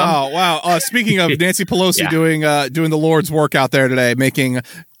came from. Wow. Speaking of Nancy Pelosi doing the Lord's work out there today,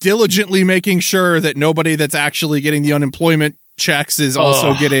 diligently making sure that nobody that's actually getting the unemployment checks is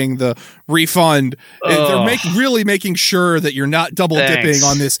also getting the refund. They're really making sure that you're not double dipping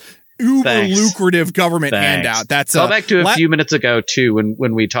on this uber lucrative government handout. That's go back to a few minutes ago too,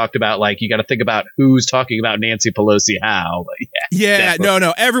 when we talked about you got to think about who's talking about Nancy Pelosi how.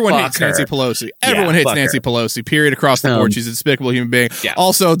 No, everyone hates Nancy Pelosi. Everyone hates Nancy Pelosi. Period. Across the board, she's a despicable human being. Yeah.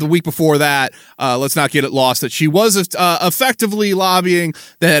 Also, the week before that, let's not get it lost that she was effectively lobbying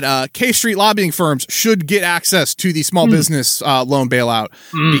that K Street lobbying firms should get access to the small business loan bailout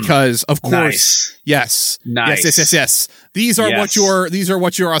because, of course, yes. These are what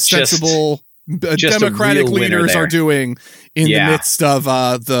your ostensible Democratic leaders are doing in the midst of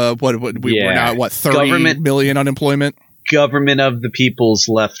we're now at 30 million unemployment. Government of the People's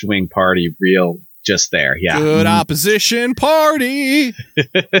Left-Wing Party, real just there. Yeah. Good opposition party.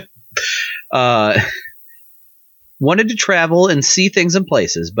 Wanted to travel and see things and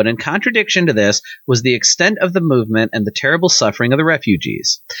places, but in contradiction to this was the extent of the movement and the terrible suffering of the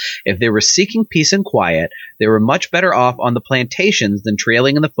refugees. If they were seeking peace and quiet, they were much better off on the plantations than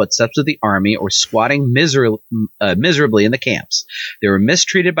trailing in the footsteps of the army or squatting miserably in the camps. They were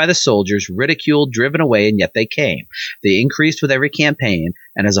mistreated by the soldiers, ridiculed, driven away, and yet they came. They increased with every campaign,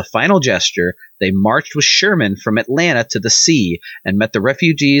 and as a final gesture, they marched with Sherman from Atlanta to the sea and met the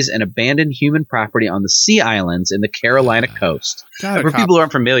refugees and abandoned human property on the Sea Islands in the Carolina coast. For people who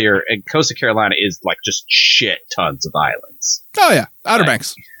aren't familiar, coast of Carolina is just shit tons of islands. Oh, yeah. Outer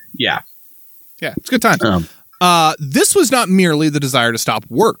Banks. Yeah. Yeah, it's a good time. This was not merely the desire to stop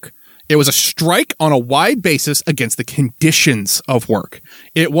work. It was a strike on a wide basis against the conditions of work.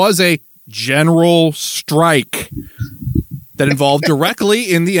 It was a general strike that involved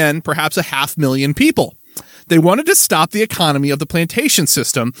directly, in the end, perhaps 500,000 people. They wanted to stop the economy of the plantation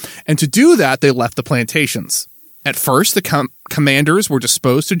system, and to do that, they left the plantations. At first, the commanders were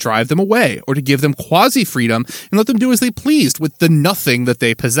disposed to drive them away or to give them quasi-freedom and let them do as they pleased with the nothing that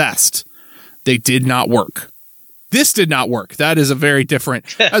they possessed. They did not work. This did not work. That is a very different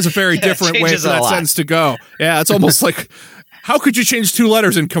way for that sentence to go. Yeah, it's almost like, how could you change 2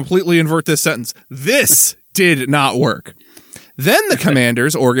 letters and completely invert this sentence? This did not work. Then the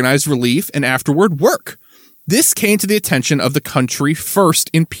commanders organized relief and afterward work. This came to the attention of the country first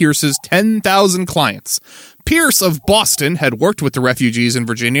in Pierce's 10,000 clients. Pierce of Boston had worked with the refugees in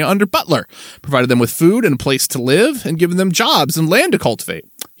Virginia under Butler, provided them with food and a place to live, and given them jobs and land to cultivate.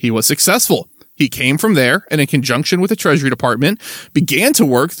 He was successful. He came from there, and in conjunction with the Treasury Department, began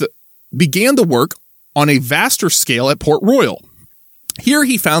the work on a vaster scale at Port Royal. Here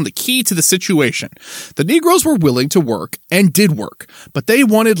he found the key to the situation. The Negroes were willing to work and did work, but they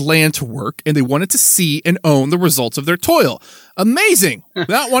wanted land to work and they wanted to see and own the results of their toil. Amazing.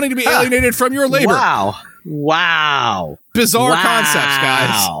 Not wanting to be alienated from your labor. Wow. Bizarre concepts,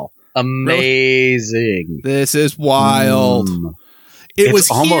 guys. Amazing. This is wild.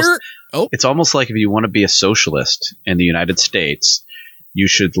 It's almost like if you want to be a socialist in the United States, you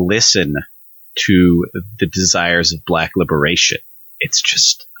should listen to the desires of black liberation. It's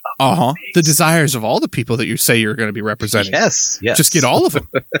just the desires of all the people that you say you're going to be representing. Yes. Just get all of them.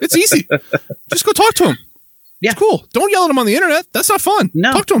 It's easy. Just go talk to them. Yeah. It's cool. Don't yell at them on the internet. That's not fun.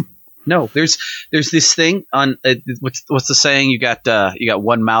 No. Talk to them. No. There's this thing on what's the saying? You got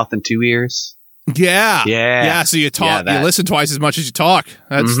one mouth and 2 ears. Yeah. So you talk. You listen twice as much as you talk.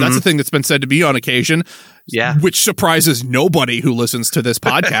 That's the thing that's been said to me on occasion. Yeah. Which surprises nobody who listens to this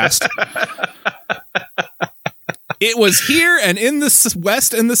podcast. It was here and in the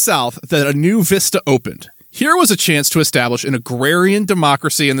West and the South that a new vista opened. Here was a chance to establish an agrarian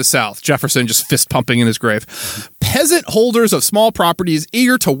democracy in the South. Jefferson just fist pumping in his grave. Peasant holders of small properties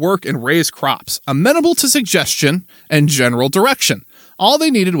eager to work and raise crops, amenable to suggestion and general direction. All they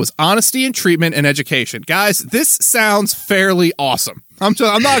needed was honesty and treatment and education. Guys, this sounds fairly awesome. I'm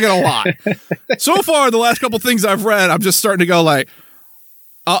not going to lie. So far, the last couple things I've read, I'm just starting to go like,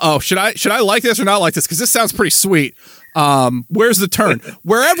 should I like this or not like this? Because this sounds pretty sweet. Where's the turn?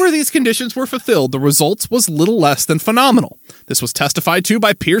 Wherever these conditions were fulfilled, the results was little less than phenomenal. This was testified to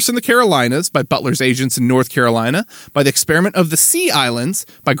by Pierce in the Carolinas, by Butler's agents in North Carolina, by the experiment of the Sea Islands,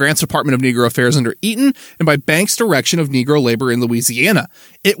 by Grant's Department of Negro Affairs under Eaton, and by Banks' direction of Negro labor in Louisiana.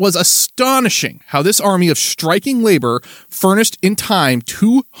 It was astonishing how this army of striking labor furnished in time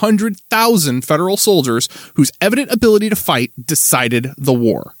 200,000 federal soldiers whose evident ability to fight decided the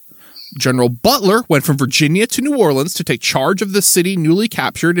war. General Butler went from Virginia to New Orleans to take charge of the city newly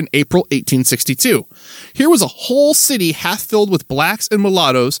captured in April 1862. Here was a whole city half filled with blacks and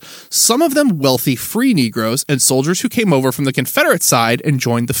mulattoes, some of them wealthy free Negroes, and soldiers who came over from the Confederate side and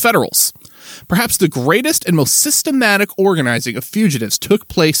joined the Federals. Perhaps the greatest and most systematic organizing of fugitives took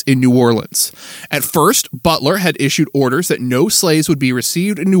place in New Orleans. At first, Butler had issued orders that no slaves would be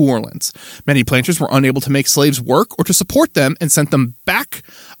received in New Orleans. Many planters were unable to make slaves work or to support them and sent them back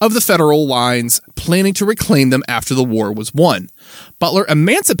of the federal lines, planning to reclaim them after the war was won. Butler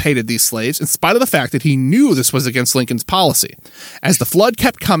emancipated these slaves in spite of the fact that he knew this was against Lincoln's policy. As the flood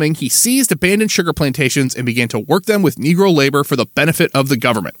kept coming, he seized abandoned sugar plantations and began to work them with Negro labor for the benefit of the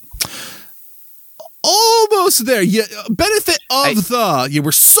government. Almost there. You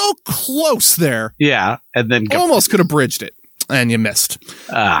were so close there. Yeah, and then almost could have bridged it, and you missed.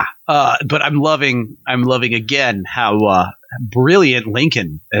 But I'm loving again how brilliant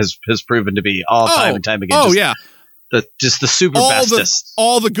Lincoln has proven to be time and time again. The super bestest.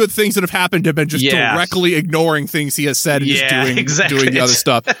 All the good things that have happened have been just directly ignoring things he has said and just doing the other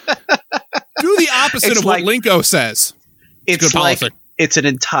stuff. Do the opposite of what Linko says. It's like it's an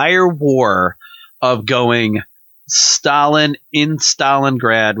entire war of going Stalin in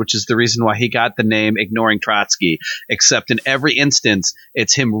Stalingrad, which is the reason why he got the name, ignoring Trotsky, except in every instance,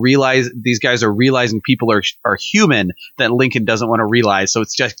 it's him these guys are realizing people are human that Lincoln doesn't want to realize. So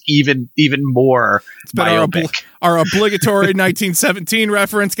it's just even more biopic. Our obligatory 1917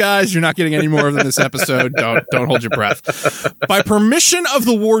 reference, guys. You're not getting any more than this episode. Don't hold your breath. By permission of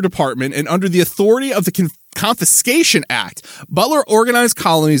the War Department and under the authority of the Confiscation Act, Butler organized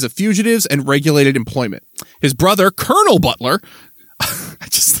colonies of fugitives and regulated employment. His brother, Colonel Butler,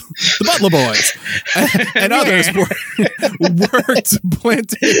 the Butler Boys, and others worked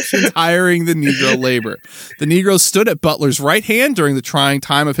plantations hiring the Negro labor. The Negroes stood at Butler's right hand during the trying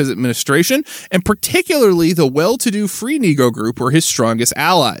time of his administration, and particularly the well-to-do Free Negro group were his strongest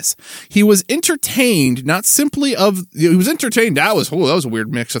allies. He was entertained that was a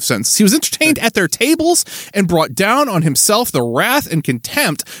weird mix of sentences. He was entertained at their tables and brought down on himself the wrath and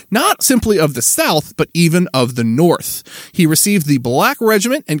contempt, not simply of the South, but even of the North. He received the Black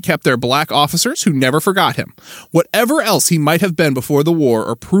Regiment and kept their black officers who never forgot him. Whatever else he might have been before the war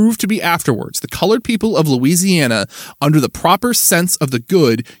or proved to be afterwards, the colored people of Louisiana, under the proper sense of the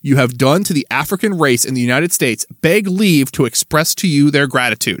good you have done to the African race in the United States, beg leave to express to you their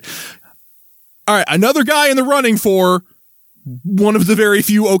gratitude. All right, another guy in the running for one of the very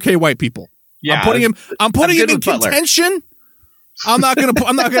few okay white people. Yeah, I'm putting him in contention. I'm not gonna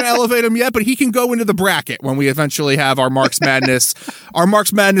elevate him yet, but he can go into the bracket when we eventually have our Marx Madness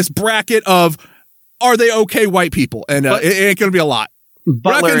bracket of are they okay white people, and it ain't gonna be a lot.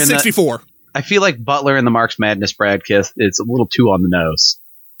 Butler in 64. I feel like Butler in the Marx Madness bracket is a little too on the nose.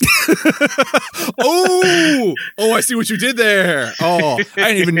 I see what you did there. I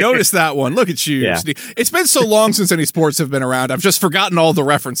didn't even notice that one. Look at you. Yeah. It's been so long since any sports have been around. I've just forgotten all the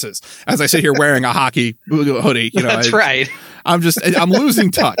references as I sit here wearing a hockey hoodie. That's right. I'm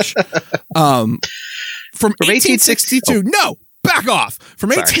losing touch. From 1862. No. Back off. From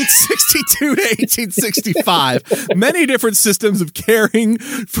 1862 to 1865, many different systems of caring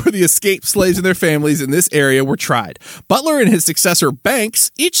for the escaped slaves and their families in this area were tried. Butler and his successor, Banks,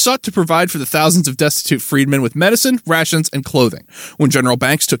 each sought to provide for the thousands of destitute freedmen with medicine, rations, and clothing. When General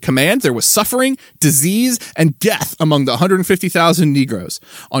Banks took command, there was suffering, disease, and death among the 150,000 Negroes.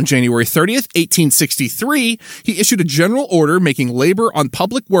 On January 30th, 1863, he issued a general order making labor on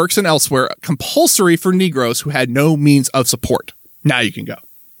public works and elsewhere compulsory for Negroes who had no means of support. Now you can go.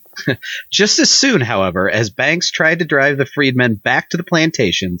 Just as soon, however, as Banks tried to drive the freedmen back to the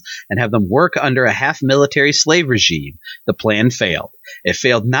plantations and have them work under a half-military slave regime, the plan failed. It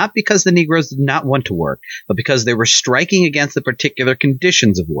failed not because the Negroes did not want to work, but because they were striking against the particular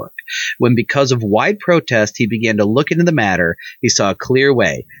conditions of work. When, because of wide protest, he began to look into the matter, he saw a clear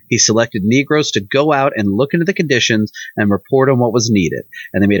way. He selected Negroes to go out and look into the conditions and report on what was needed.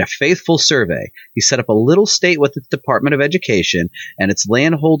 And they made a faithful survey. He set up a little state with its Department of Education and its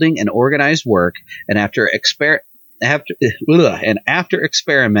landholding and organized work, and after experiment,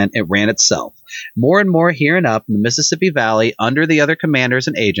 it ran itself. More and more here and up in the Mississippi Valley, under the other commanders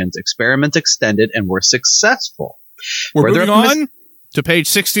and agents, experiments extended and were successful. We're moving on to page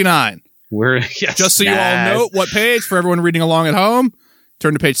 69. Yes, just so you all know what page, for everyone reading along at home,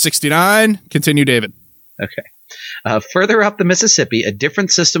 turn to page 69. Continue, David. Okay. Further up the Mississippi, a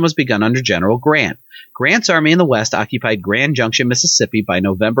different system was begun under General Grant. Grant's army in the west occupied Grand Junction, Mississippi by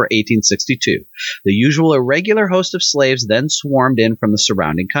November 1862. The usual irregular host of slaves then swarmed in from the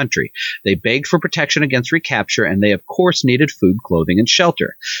surrounding country. They begged for protection against recapture, and they of course needed food, clothing, and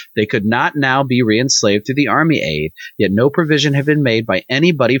shelter. They could not now be re-enslaved through the army aid, yet no provision had been made by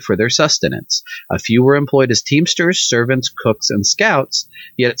anybody for their sustenance. A few were employed as teamsters, servants, cooks, and scouts,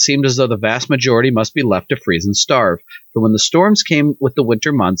 yet it seemed as though the vast majority must be left to freeze and starve. For when the storms came with the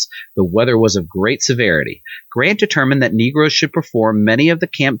winter months, the weather was of great severity. Grant determined that Negroes should perform many of the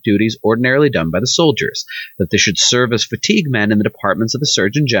camp duties ordinarily done by the soldiers, that they should serve as fatigue men in the departments of the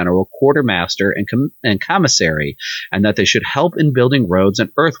Surgeon General, Quartermaster, and Commissary, and that they should help in building roads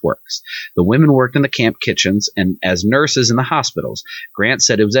and earthworks. The women worked in the camp kitchens and as nurses in the hospitals. Grant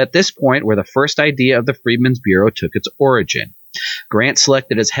said it was at this point where the first idea of the Freedmen's Bureau took its origin. Grant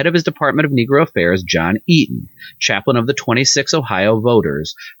selected as head of his Department of Negro Affairs John Eaton, chaplain of the 26 Ohio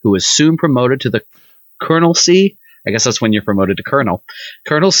voters, who was soon promoted to the colonelcy. I guess that's when you're promoted to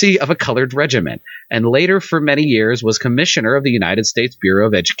colonelcy of a colored regiment, and later for many years was commissioner of the United States Bureau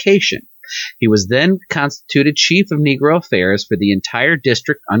of Education. He was then constituted chief of Negro Affairs for the entire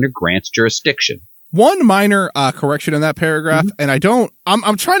district under Grant's jurisdiction. One minor correction in that paragraph, and I'm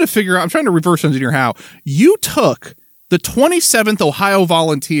trying to reverse engineer how you took the 27th Ohio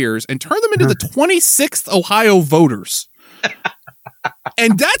Volunteers and turn them into the 26th Ohio voters.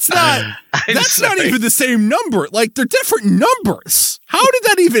 And that's not even the same number. Like, they're different numbers. How did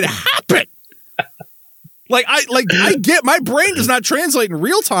that even happen? I get, my brain does not translate in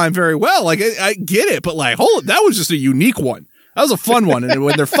real time very well. Like, I get it, but like, that was just a unique one. That was a fun one. And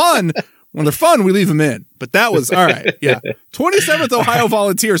when they're fun, we leave them in. But that was, all right, yeah. 27th Ohio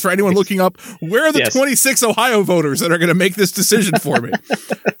Volunteers, for anyone looking up, where are the 26 Ohio voters that are going to make this decision for me?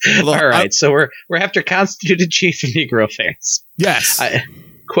 All right, so we're after constituted chief of Negro Affairs. Yes.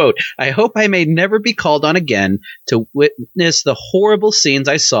 Quote, I hope I may never be called on again to witness the horrible scenes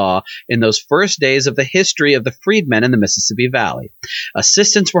I saw in those first days of the history of the freedmen in the Mississippi Valley.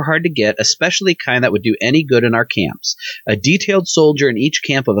 Assistants were hard to get, especially kind that would do any good in our camps. A detailed soldier in each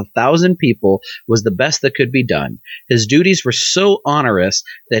camp of 1,000 people was the best that could be done. His duties were so onerous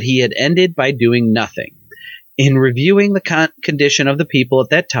that he had ended by doing nothing. In reviewing the condition of the people at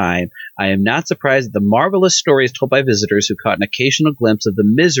that time, I am not surprised at the marvelous stories told by visitors who caught an occasional glimpse of the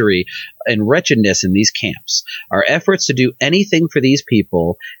misery and wretchedness in these camps. Our efforts to do anything for these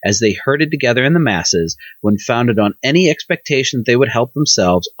people, as they herded together in the masses, when founded on any expectation that they would help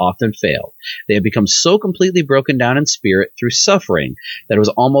themselves, often failed. They had become so completely broken down in spirit through suffering that it was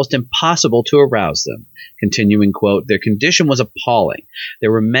almost impossible to arouse them. Continuing, quote, their condition was appalling.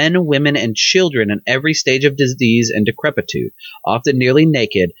 There were men, women, and children in every stage of disease and decrepitude, often nearly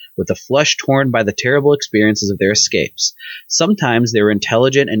naked, with the flesh torn by the terrible experiences of their escapes. Sometimes they were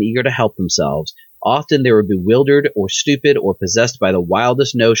intelligent and eager to help themselves. Often they were bewildered or stupid or possessed by the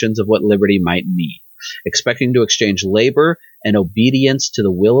wildest notions of what liberty might mean, expecting to exchange labor and obedience to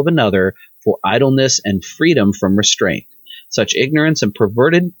the will of another for idleness and freedom from restraint. Such ignorance and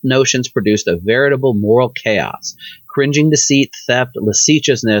perverted notions produced a veritable moral chaos. Cringing deceit, theft,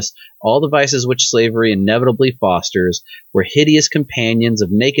 licentiousness, all the vices which slavery inevitably fosters, were hideous companions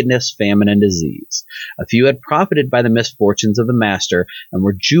of nakedness, famine, and disease. A few had profited by the misfortunes of the master and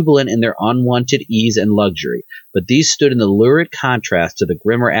were jubilant in their unwonted ease and luxury, but these stood in the lurid contrast to the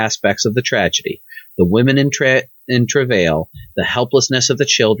grimmer aspects of the tragedy. The women in travail, the helplessness of the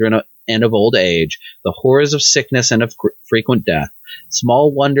children and of old age, the horrors of sickness and of frequent death.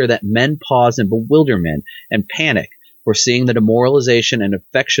 Small wonder that men paused in bewilderment and panic, foreseeing the demoralization and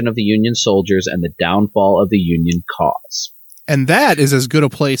affection of the Union soldiers and the downfall of the Union cause. And that is as good a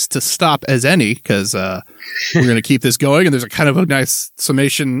place to stop as any, because we're going to keep this going, and there's a kind of a nice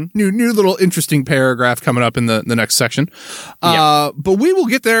summation, new little interesting paragraph coming up in the next section. But we will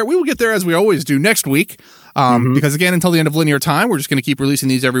get there. We will get there as we always do next week. Because again, until the end of linear time, we're just going to keep releasing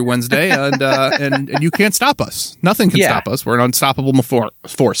these every Wednesday, and you can't stop us. Nothing can stop us. We're an unstoppable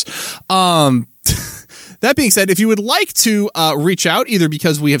force. That being said, if you would like to reach out, either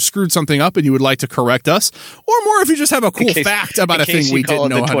because we have screwed something up and you would like to correct us, or more if you just have a cool fact about a thing we didn't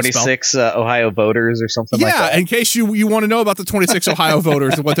know how to spell. 26 Ohio voters or something like that. Yeah, in case you want to know about the 26 Ohio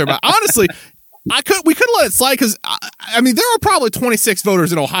voters and what they're about. Honestly, we could let it slide because, I mean, there are probably 26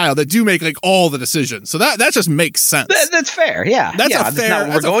 voters in Ohio that do make like all the decisions. So that just makes sense. That's fair. Yeah. That's a fair, not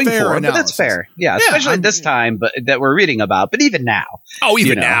what we're going for, but that's fair. Yeah. Especially at this time, but that we're reading about, but even now. Oh,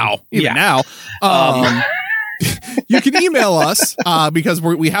 even now. You can email us because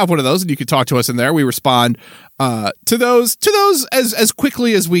we have one of those, and you can talk to us in there. We respond to those as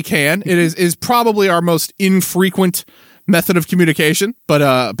quickly as we can. It is probably our most infrequent method of communication, but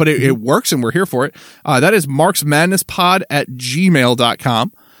it works, and we're here for it. That is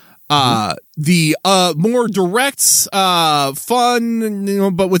marksmadnesspod@gmail.com. The more direct,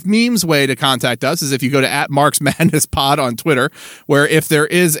 fun, but with memes way to contact us is if you go to @MarksMadnessPod on Twitter, where if there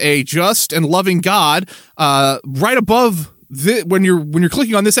is a just and loving God, right above when you're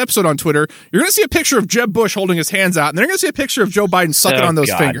clicking on this episode on Twitter, you're going to see a picture of Jeb Bush holding his hands out, and then you're going to see a picture of Joe Biden sucking on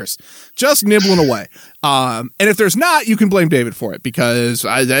those fingers, just nibbling away. And if there's not, you can blame David for it, because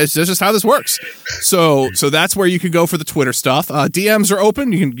that's just how this works. So that's where you can go for the Twitter stuff. DMs are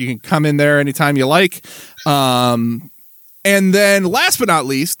open. You can come in there anytime you like. And then last but not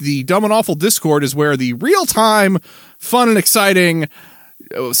least, the Dumb and Awful Discord is where the real-time, fun and exciting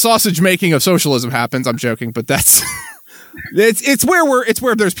sausage making of socialism happens. I'm joking, but that's... It's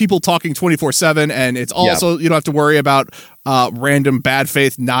where there's people talking 24/7, and it's also you don't have to worry about random bad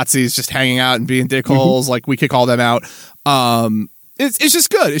faith Nazis just hanging out and being dickholes like we could call them out. It's just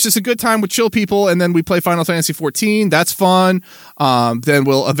good. It's just a good time with chill people, and then we play Final Fantasy 14. That's fun. Then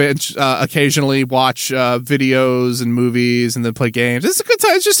we'll occasionally watch videos and movies, and then play games. It's a good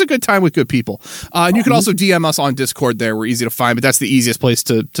time. It's just a good time with good people. And you can also DM us on Discord there. We're easy to find, but that's the easiest place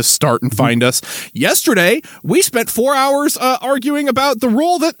to start and find us. Yesterday, we spent 4 hours arguing about the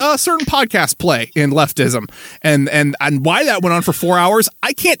role that certain podcasts play in leftism, and why that went on for 4 hours.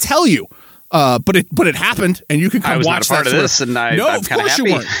 I can't tell you. But it happened, and you can come watch that. I was not a part of this, and I'm of course happy.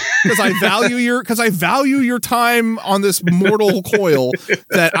 You weren't, because I value your time on this mortal coil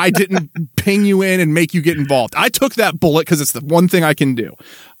that I didn't ping you in and make you get involved. I took that bullet because it's the one thing I can do.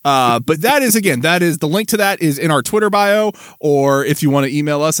 But that is the link to that is in our Twitter bio, or if you want to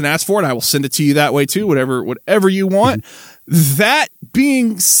email us and ask for it, I will send it to you that way too. Whatever you want. That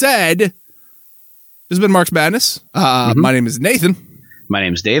being said, this has been Marks Madness. My name is Nathan. My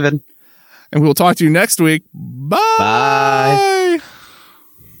name is David. And we'll talk to you next week. Bye. Bye.